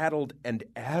just saddled and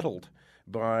addled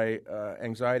by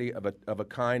anxiety of a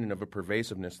kind and of a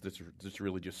pervasiveness that's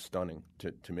really just stunning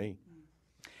to me.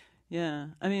 Yeah,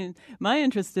 I mean, my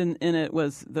interest in it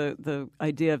was the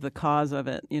idea of the cause of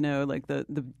it. Like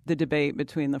the debate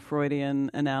between the Freudian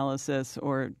analysis,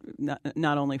 or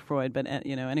not only Freud, but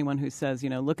anyone who says,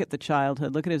 look at the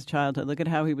childhood, look at his childhood, look at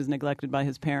how he was neglected by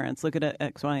his parents, look at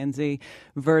X, Y, and Z,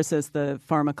 versus the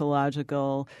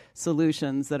pharmacological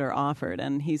solutions that are offered,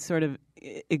 and he sort of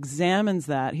examines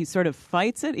that. He sort of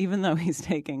fights it, even though he's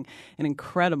taking an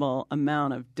incredible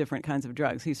amount of different kinds of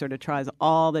drugs. He sort of tries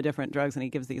all the different drugs, and he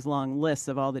gives these long lists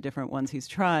of all the different ones he's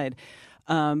tried.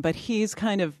 But he's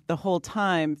kind of the whole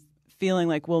time feeling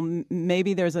like, well,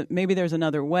 maybe there's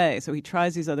another way. So he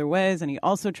tries these other ways, and he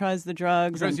also tries the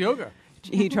drugs. He tries yoga.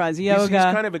 He tries yoga. He's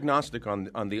kind of agnostic on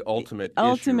the ultimate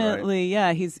Ultimately, issue,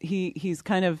 right? yeah. He's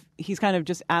kind of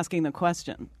just asking the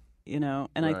question. And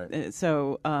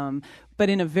right. But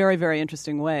in a very, very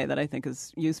interesting way that I think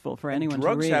is useful for anyone to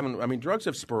read. Drugs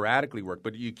have sporadically worked,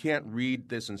 but you can't read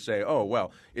this and say, oh,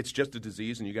 well, it's just a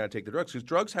disease and you got to take the drugs, because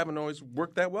drugs haven't always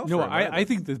worked that well for him. I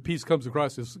think the piece comes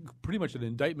across as pretty much an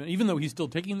indictment. Even though he's still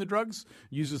taking the drugs,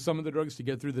 uses some of the drugs to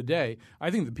get through the day,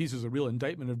 I think the piece is a real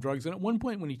indictment of drugs. And at one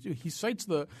point when he cites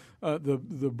the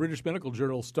British Medical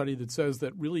Journal study that says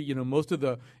that really, most of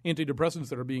the antidepressants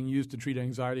that are being used to treat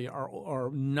anxiety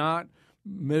are not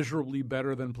measurably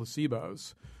better than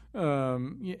placebos.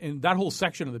 And that whole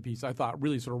section of the piece, I thought,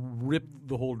 really sort of ripped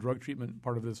the whole drug treatment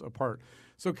part of this apart.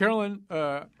 So, Carolyn,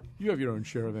 you have your own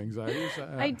share of anxieties.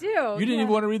 I do. You didn't even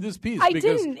want to read this piece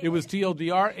because it was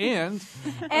TLDR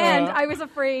and I was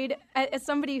afraid, as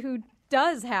somebody who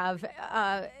does have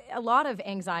a lot of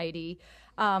anxiety,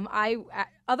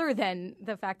 other than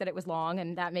the fact that it was long,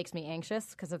 and that makes me anxious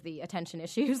because of the attention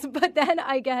issues. But then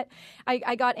I got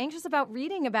anxious about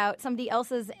reading about somebody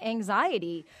else's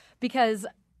anxiety, because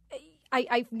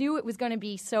I knew it was going to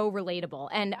be so relatable,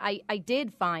 and I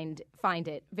did find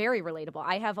it very relatable.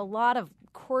 I have a lot of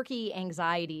quirky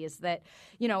anxieties that,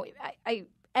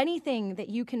 anything that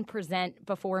you can present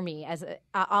before me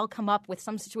I'll come up with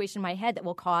some situation in my head that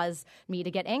will cause me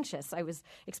to get anxious. I was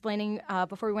explaining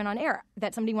before we went on air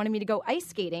that somebody wanted me to go ice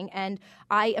skating, and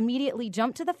I immediately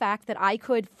jumped to the fact that I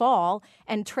could fall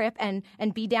and trip and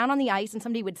be down on the ice, and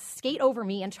somebody would skate over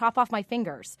me and chop off my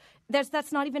fingers.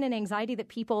 That's not even an anxiety that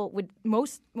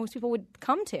most people would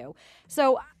come to.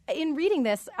 So in reading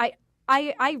this, I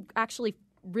actually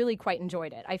really quite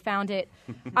enjoyed it. I found it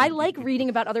 – I like reading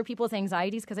about other people's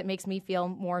anxieties because it makes me feel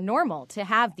more normal to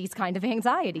have these kind of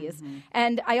anxieties. Mm-hmm.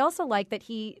 And I also like that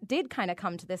he did kind of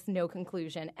come to this no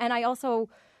conclusion. And I also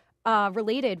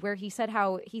related where he said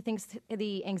how he thinks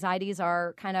the anxieties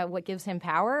are kind of what gives him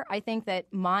power. I think that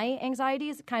my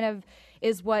anxieties kind of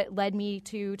is what led me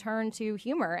to turn to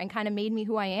humor and kind of made me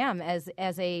who I am as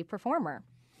a performer.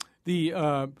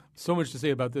 So much to say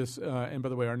about this, and by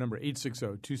the way, our number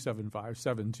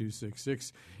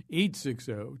 860-275-7266,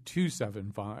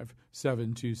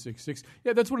 860-275-7266.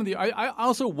 Yeah, that's one of the. I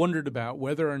also wondered about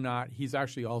whether or not he's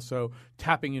actually also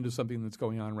tapping into something that's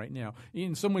going on right now.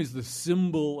 In some ways, the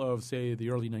symbol of, say, the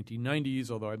early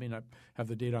 1990s, although I may not have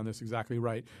the date on this exactly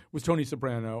right, was Tony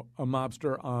Soprano, a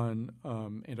mobster on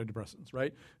antidepressants,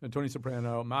 right? And Tony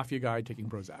Soprano, mafia guy taking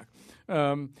Prozac,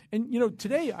 and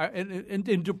today,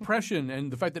 and depression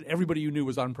and the fact that everybody you knew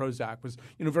was on Prozac was,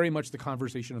 very much the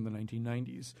conversation in the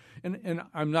 1990s. And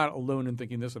I'm not alone in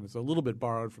thinking this, and it's a little bit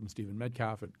borrowed from Stephen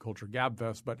Metcalf at Culture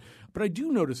Gabfest. But I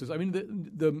do notice this. I mean,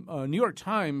 the New York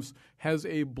Times has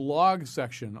a blog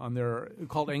section on their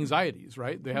called Anxieties,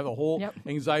 right? They have a whole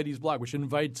Anxieties blog, which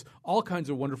invites all kinds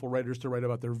of wonderful writers to write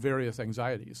about their various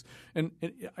anxieties. And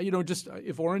just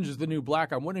if orange is the new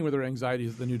black, I'm wondering whether anxiety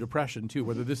is the new depression too.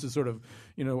 Whether this is sort of,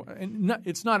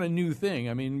 it's not a new thing.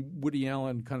 I mean, Woody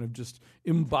Allen kind of just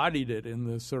embodied it in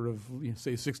the sort of,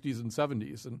 say, 60s and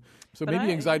 70s. And so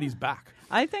maybe anxiety's back.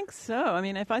 I think so. I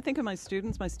mean, if I think of my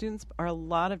students are a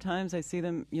lot of times I see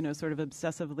them, sort of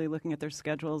obsessively looking at their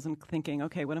schedules and thinking,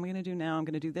 okay, what am I going to do now? I'm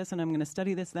going to do this, and I'm going to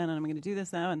study this then, and I'm going to do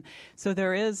this now. And so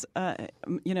there is,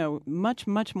 much,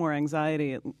 much more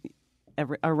anxiety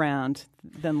around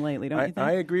than lately, don't you think?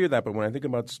 I agree with that, but when I think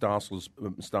about Stossel's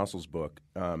book,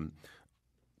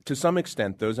 to some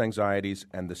extent, those anxieties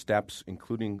and the steps,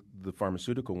 including the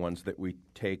pharmaceutical ones that we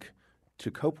take to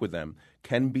cope with them,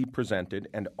 can be presented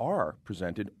and are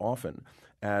presented often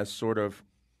as sort of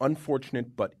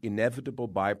unfortunate but inevitable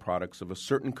byproducts of a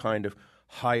certain kind of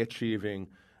high-achieving,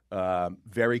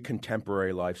 very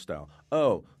contemporary lifestyle.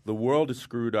 Oh, the world is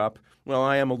screwed up. Well,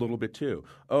 I am a little bit too.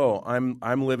 Oh,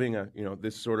 I'm living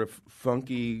this sort of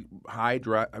funky,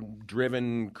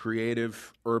 high-driven,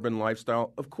 creative, urban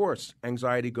lifestyle. Of course,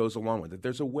 anxiety goes along with it.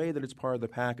 There's a way that it's part of the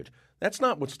package. That's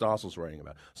not what Stossel's writing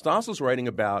about. Stossel's writing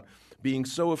about being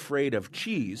so afraid of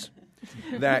cheese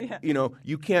that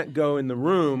you can't go in the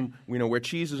room where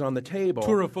cheese is on the table.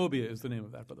 Turophobia is the name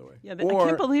of that, by the way. Yeah, I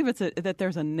can't believe that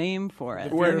there's a name for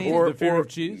it. The fear of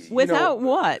cheese. Without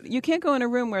what? You can't go in a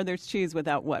room where there's cheese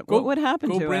without what? What would happen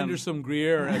to him? Go brandish some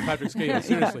Gruyere at Patrick Scale.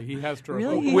 Seriously, he has turophobia.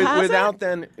 Really? He has without it?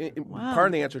 Then, wow. Part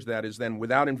of the answer to that is then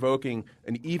without invoking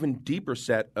an even deeper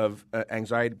set of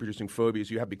anxiety-producing phobias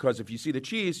you have, because if you see the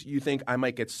cheese, you think I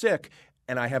might get sick.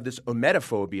 And I have this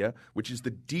ometophobia, which is the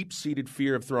deep-seated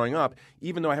fear of throwing up,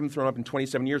 even though I haven't thrown up in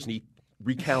 27 years. And he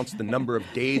recounts the number of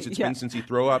days it's been since he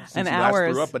threw up, since he last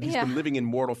threw up, but he's been living in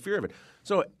mortal fear of it.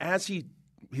 So as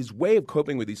his way of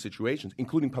coping with these situations,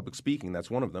 including public speaking, that's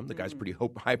one of them. The guy's a pretty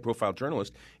high-profile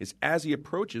journalist. Is as he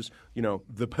approaches,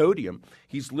 the podium,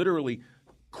 he's literally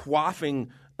quaffing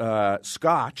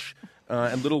scotch.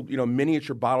 And little,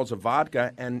 miniature bottles of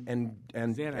vodka and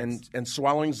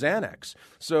swallowing Xanax.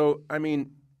 So, I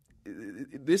mean,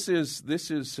 this is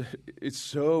it's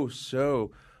so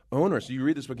onerous. You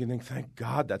read this book and you think, thank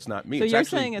God that's not me. So it's you're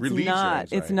actually saying it's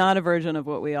relieves not a version of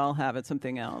what we all have. It's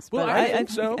something else. Well, but I think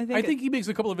so. I think he makes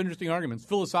a couple of interesting arguments,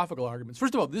 philosophical arguments.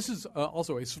 First of all, this is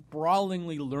also a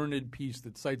sprawlingly learned piece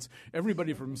that cites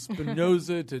everybody from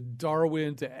Spinoza to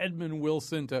Darwin to Edmund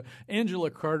Wilson to Angela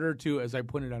Carter to, as I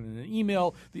pointed out in an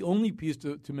email, the only piece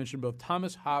to mention both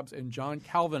Thomas Hobbes and John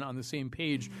Calvin on the same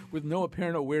page with no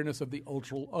apparent awareness of the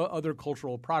other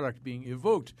cultural product being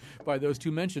evoked by those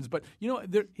two mentions. But,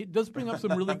 it does bring up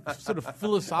some really sort of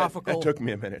philosophical. That took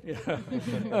me a minute.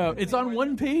 Yeah. It's on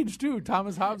one page too,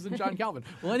 Thomas Hobbes and John Calvin.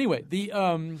 Well, anyway, the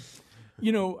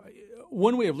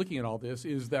one way of looking at all this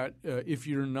is that if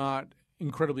you're not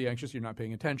incredibly anxious, you're not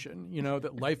paying attention.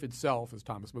 That life itself, as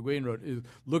Thomas McGuane wrote, is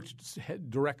looked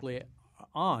directly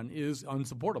on is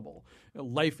unsupportable.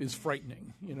 Life is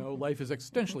frightening. Life is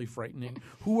existentially frightening.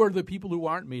 Who are the people who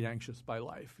aren't made anxious by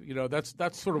life?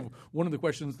 That's sort of one of the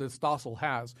questions that Stossel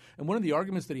has. And one of the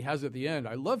arguments that he has at the end,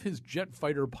 I love his jet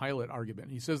fighter pilot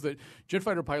argument. He says that jet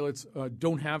fighter pilots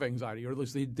don't have anxiety, or at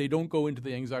least they don't go into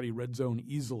the anxiety red zone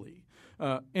easily.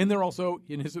 And they're also,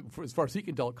 as far as he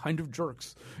can tell, kind of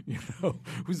jerks,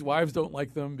 whose wives don't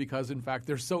like them because, in fact,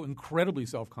 they're so incredibly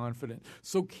self-confident,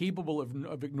 so capable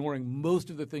of ignoring most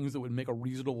of the things that would make a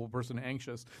reasonable person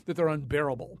anxious that they're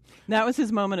unbearable. That was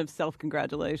his moment of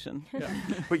self-congratulation. Yeah.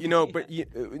 But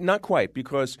not quite,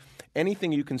 because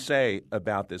anything you can say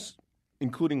about this,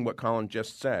 including what Colin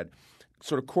just said,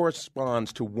 sort of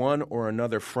corresponds to one or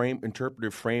another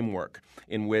interpretive framework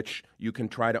in which you can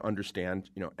try to understand,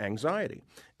 anxiety.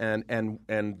 And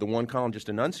the one Colin just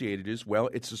enunciated is, well,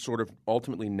 it's a sort of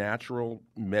ultimately natural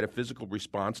metaphysical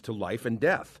response to life and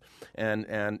death. And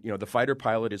the fighter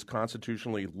pilot is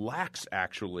constitutionally lacks,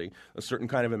 actually, a certain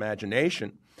kind of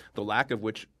imagination, the lack of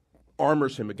which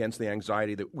armors him against the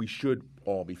anxiety that we should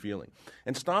all be feeling.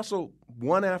 And Stossel,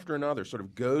 one after another, sort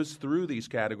of goes through these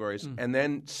categories and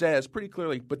then says pretty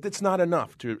clearly, but that's not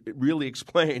enough to really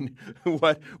explain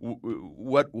what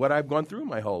I've gone through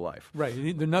my whole life. Right.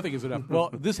 Nothing is enough. Well,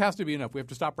 this has to be enough. We have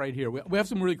to stop right here. We have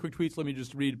some really quick tweets. Let me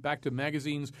just read back to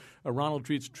magazines. Ronald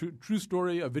tweets, True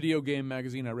Story, a video game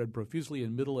magazine I read profusely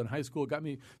in middle and high school. It got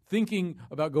me thinking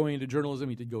about going into journalism.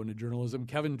 He did go into journalism.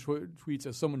 Kevin tweets,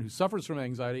 as someone who suffers from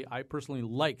anxiety, I personally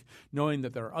like knowing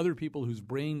that there are other people whose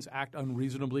brains act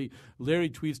unreasonably. Larry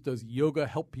tweets, does yoga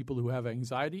help people who have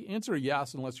anxiety? Answer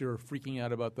yes, unless you're freaking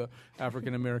out about the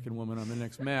African-American woman on the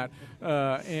next mat,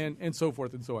 and so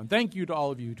forth and so on. Thank you to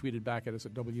all of you who tweeted back at us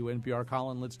at WNPR.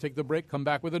 Colin, let's take the break, come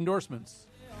back with endorsements.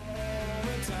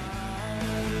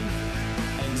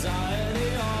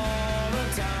 Anxiety all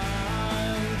the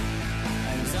time.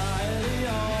 Anxiety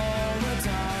all the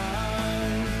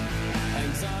time.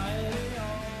 Anxiety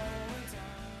all the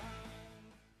time.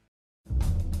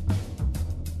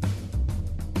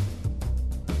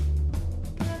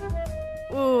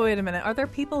 Ooh, wait a minute. Are there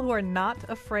people who are not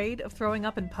afraid of throwing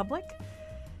up in public?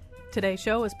 Today's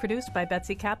show is produced by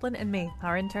Betsy Kaplan and me.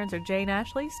 Our interns are Jane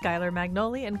Ashley, Skylar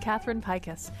Magnoli, and Catherine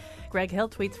Pikus. Greg Hill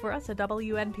tweets for us at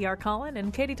WNPR Colin,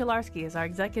 and Katie Tolarski is our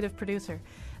executive producer.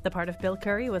 The part of Bill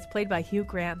Curry was played by Hugh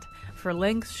Grant. For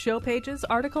links, show pages,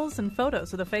 articles, and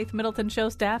photos of the Faith Middleton Show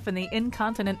staff in the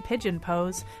incontinent pigeon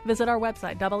pose, visit our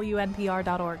website,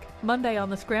 WNPR.org. Monday on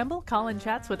The Scramble, Colin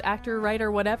chats with actor, writer,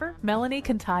 whatever, Melanie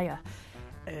Cantaya.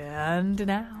 And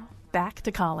now, back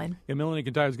to Colin. Yeah, Melanie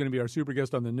Cantaya is going to be our super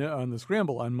guest on the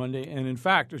Scramble on Monday, and in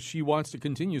fact, she wants to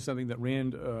continue something that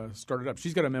Rand started up.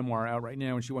 She's got a memoir out right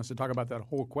now, and she wants to talk about that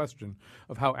whole question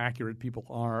of how accurate people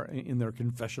are in their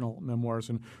confessional memoirs,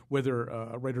 and whether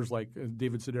writers like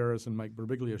David Sedaris and Mike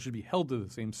Birbiglia should be held to the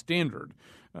same standard.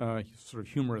 Sort of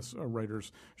humorous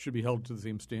writers should be held to the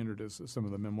same standard as some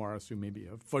of the memoirists who maybe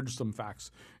have fudged some facts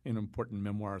in important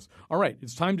memoirs. All right,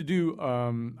 it's time to do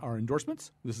our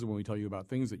endorsements. This is when we tell you about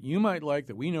things that you might like,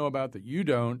 that we know about, that you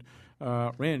don't.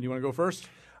 Rand, you want to go first?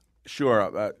 Sure.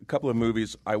 A couple of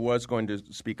movies. I was going to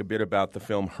speak a bit about the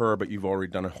film Her, but you've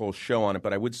already done a whole show on it.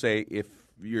 But I would say if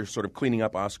you're sort of cleaning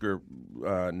up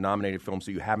Oscar-nominated films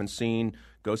that you haven't seen,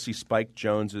 go see Spike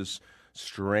Jonze's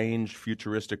strange,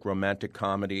 futuristic, romantic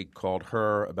comedy called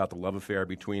Her, about the love affair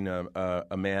between a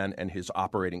man and his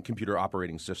computer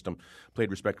operating system, played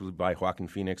respectively by Joaquin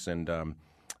Phoenix and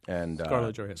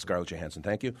Scarlett Johansson.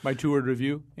 Thank you. My two-word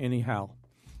review, anyhow.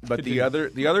 But the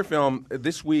other film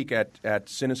this week at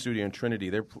Cinestudio in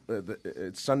Trinity,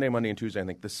 it's Sunday, Monday, and Tuesday, I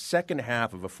think, the second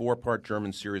half of a 4-part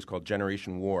German series called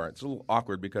Generation War. It's a little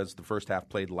awkward because the first half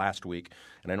played last week,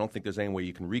 and I don't think there's any way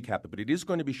you can recap it. But it is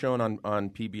going to be shown on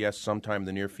PBS sometime in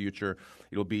the near future.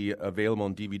 It'll be available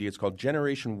on DVD. It's called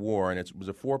Generation War, and it was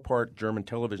a 4-part German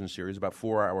television series, about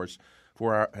 4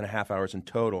 and a half hours in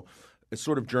total. It's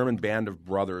sort of German band of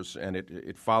brothers, and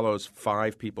it follows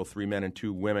 5 people, 3 men and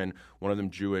 2 women, one of them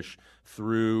Jewish,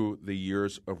 through the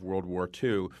years of World War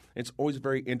II. It's always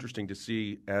very interesting to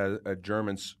see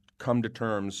Germans come to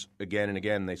terms again and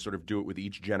again. They sort of do it with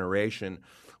each generation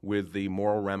with the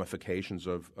moral ramifications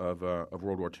of World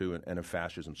War II and of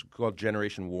fascism. It's called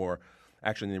Generation War.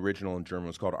 Actually, in the original in German, it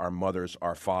was called Our Mothers,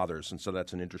 Our Fathers, and so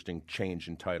that's an interesting change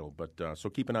in title. But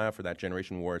so keep an eye out for that,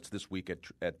 Generation War. It's this week at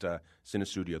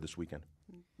Cinestudio this weekend.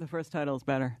 The first title is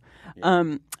better.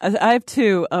 I have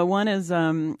two. One is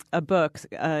a book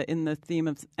in the theme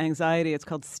of anxiety. It's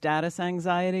called Status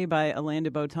Anxiety by Alain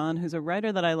de Botton, who's a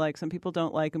writer that I like. Some people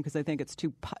don't like him because they think it's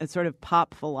it's sort of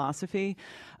pop philosophy,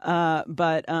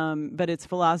 but it's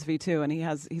philosophy too. And he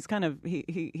has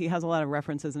a lot of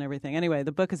references and everything. Anyway,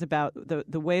 the book is about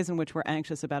the ways in which we're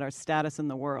anxious about our status in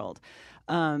the world,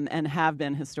 and have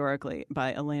been historically,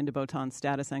 by Alain de Botton,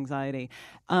 Status Anxiety.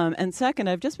 And second,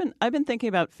 I've been thinking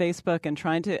about Facebook and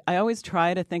I always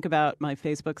try to think about my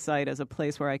Facebook site as a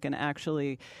place where I can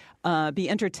actually be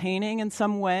entertaining in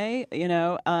some way,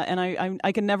 and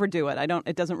I can never do it.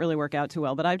 It doesn't really work out too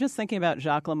well, but I'm just thinking about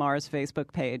Jacques Lamar's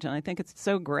Facebook page, and I think it's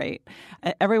so great.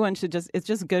 Everyone it's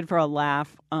just good for a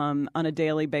laugh on a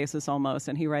daily basis almost,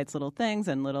 and he writes little things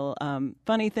and little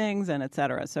funny things and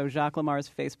etc. So Jacques Lamar's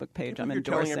Facebook page, I'm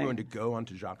endorsing. You're telling everyone to go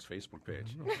onto Jacques' Facebook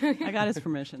page. I got his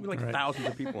permission. Like thousands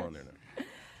of people on there now.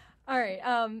 All right.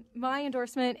 My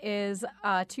endorsement is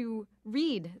to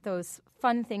read those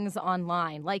fun things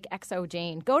online, like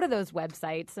xojane. Go to those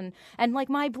websites and like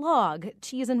my blog,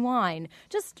 Cheese and Wine.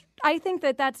 I think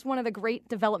that's one of the great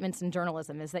developments in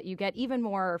journalism, is that you get even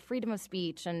more freedom of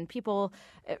speech and people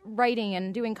writing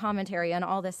and doing commentary and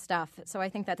all this stuff. So I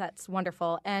think that's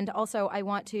wonderful. And also I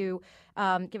want to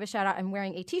give a shout out. I'm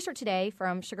wearing a T-shirt today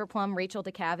from Sugar Plum Rachel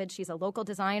DeCavage. She's a local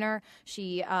designer.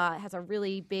 She has a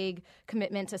really big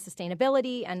commitment to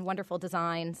sustainability and wonderful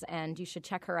designs, and you should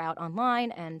check her out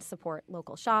online and support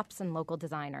local shops and local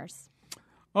designers.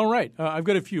 All right. I've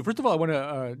got a few. First of all, I want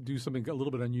to do something a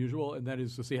little bit unusual, and that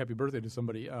is to say happy birthday to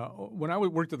somebody. When I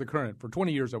worked at The Current, for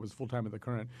 20 years I was full-time at The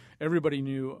Current. Everybody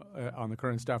knew on The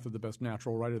Current staff that the best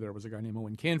natural writer there was a guy named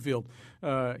Owen Canfield.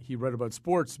 He read about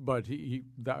sports, but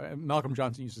Malcolm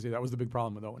Johnson used to say that was the big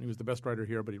problem with Owen. He was the best writer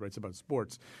here, but he writes about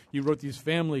sports. He wrote these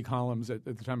family columns at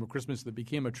the time of Christmas that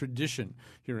became a tradition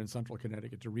here in central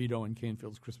Connecticut, to read Owen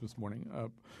Canfield's Christmas morning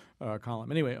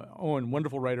column. Anyway, Owen,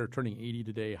 wonderful writer, turning 80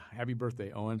 today. Happy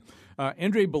birthday, Owen.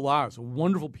 Andre Balaz, a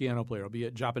wonderful piano player, will be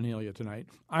at Japanalia tonight.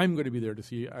 I'm going to be there to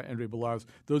see Andre Balaz.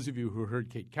 Those of you who heard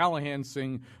Kate Callahan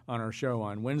sing on our show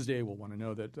on Wednesday will want to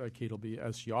know that Kate will be,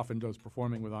 as she often does,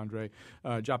 performing with Andre.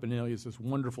 Japanalia is this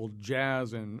wonderful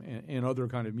jazz and other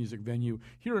kind of music venue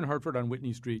here in Hartford on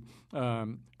Whitney Street.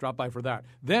 Drop by for that.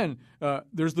 Then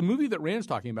there's the movie that Rand's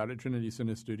talking about at Trinity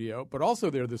Cine Studio, but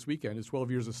also there this weekend is 12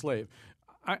 Years a Slave.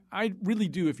 I really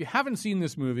do. If you haven't seen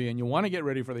this movie and you want to get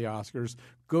ready for the Oscars,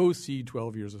 go see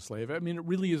 12 Years a Slave. I mean, it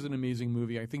really is an amazing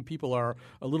movie. I think people are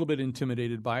a little bit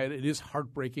intimidated by it. It is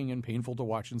heartbreaking and painful to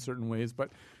watch in certain ways,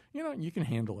 but you can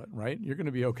handle it, right? You're going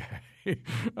to be okay.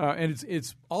 And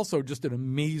it's also just an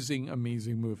amazing,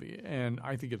 amazing movie, and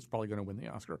I think it's probably going to win the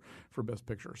Oscar for Best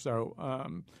Picture.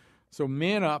 So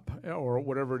man up, or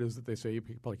whatever it is that they say. You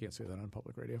probably can't say that on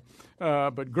public radio.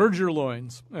 But gird your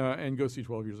loins and go see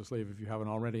 12 Years a Slave if you haven't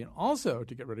already. And also,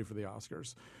 to get ready for the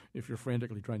Oscars, if you're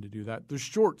frantically trying to do that, the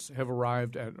shorts have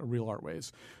arrived at Real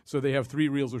Artways. So they have 3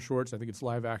 reels of shorts. I think it's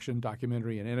live action,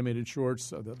 documentary, and animated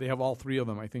shorts. They have all 3 of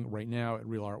them, I think, right now at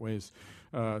Real Artways.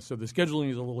 So the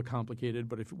scheduling is a little complicated,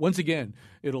 but once again,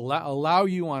 it'll allow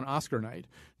you on Oscar night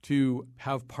to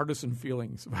have partisan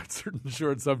feelings about certain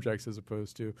short subjects as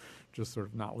opposed to just sort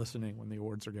of not listening when the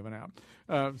awards are given out.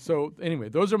 So anyway,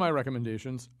 those are my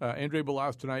recommendations. Andre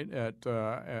Balaz tonight at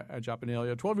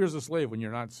Japanalia. 12 Years a Slave when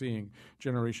you're not seeing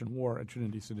Generation War at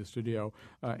Trinity Cine Studio,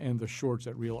 and the shorts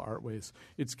at Real Artways.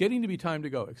 It's getting to be time to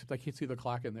go, except I can't see the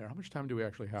clock in there. How much time do we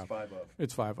actually have?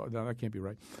 It's 5:00. No, that can't be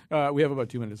right. We have about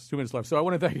 2 minutes. 2 minutes left. So I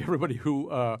want to thank everybody who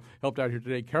helped out here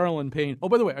today. Carolyn Payne. Oh,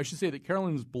 by the way, I should say that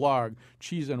Carolyn's blog,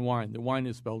 Cheese and Wine, the wine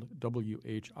is spelled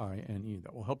W-H-I-N-E.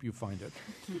 That will help you find it.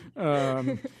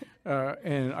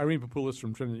 And Irene Papoulis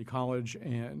from Trinity College,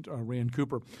 and Rand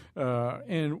Cooper.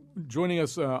 And joining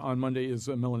us on Monday is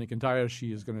Melanie Cantaya.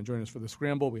 She is going to join us for the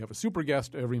Scramble. We have a super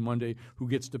guest every Monday who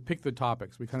gets to pick the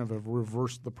topics. We kind of have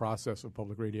reversed the process of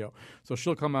public radio. So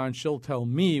she'll come on. She'll tell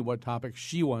me what topics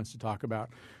she wants to talk about.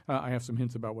 I have some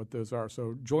hints about what those are.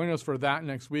 So join us for that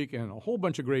next week and a whole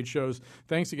bunch of great shows.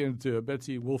 Thanks again to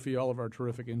Betsy, Wolfie, all of our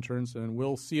terrific interns, and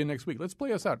we'll see you next week. Let's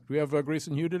play us out. Do we have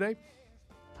Grayson Hugh today?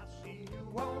 I see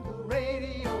you on the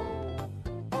radio,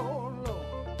 oh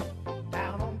Lord,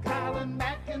 down on Colin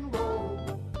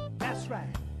McEnroe. That's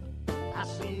right. I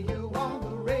see you on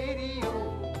the radio.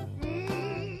 Let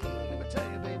me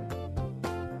tell you, baby,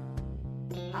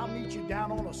 I'll meet you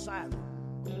down on a silent,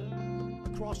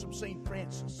 across from St.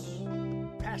 Francis,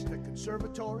 past the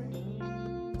conservatory,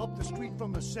 up the street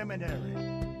from the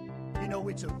seminary. You know,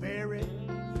 it's a very,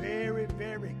 very,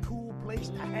 very cool place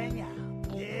to hang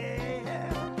out. Yeah.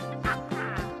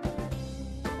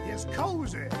 It's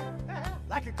cozy,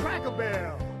 like a Cracker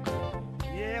Barrel.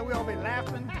 Yeah, we all be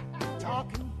laughing,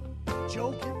 talking,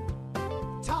 joking,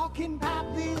 talking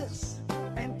about this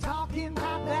and talking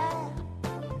about that,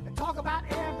 and talk about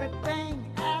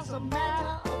everything as a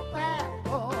matter of fact.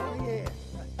 Oh, yeah.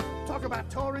 Talk about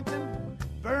Torrington,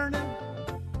 Vernon,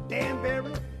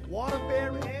 Danbury,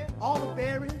 Waterbury,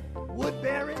 Alderberry,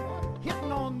 Woodbury,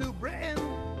 hitting on New Britain,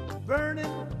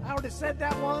 Vernon, I already said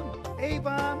that one,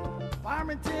 Avon,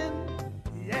 Farmington,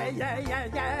 yeah, yeah, yeah,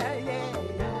 yeah, yeah,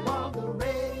 yeah. On the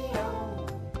radio.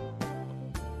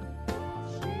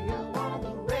 See you on the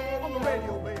radio. On the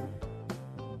radio, baby.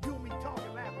 You and me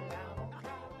talking, laughing down on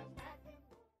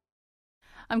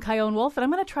I'm Kyone Wolf, and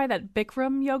I'm going to try that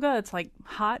Bikram yoga. It's like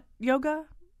hot yoga.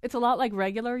 It's a lot like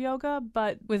regular yoga,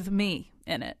 but with me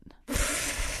in it.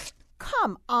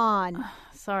 Come on.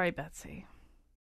 Sorry, Betsy.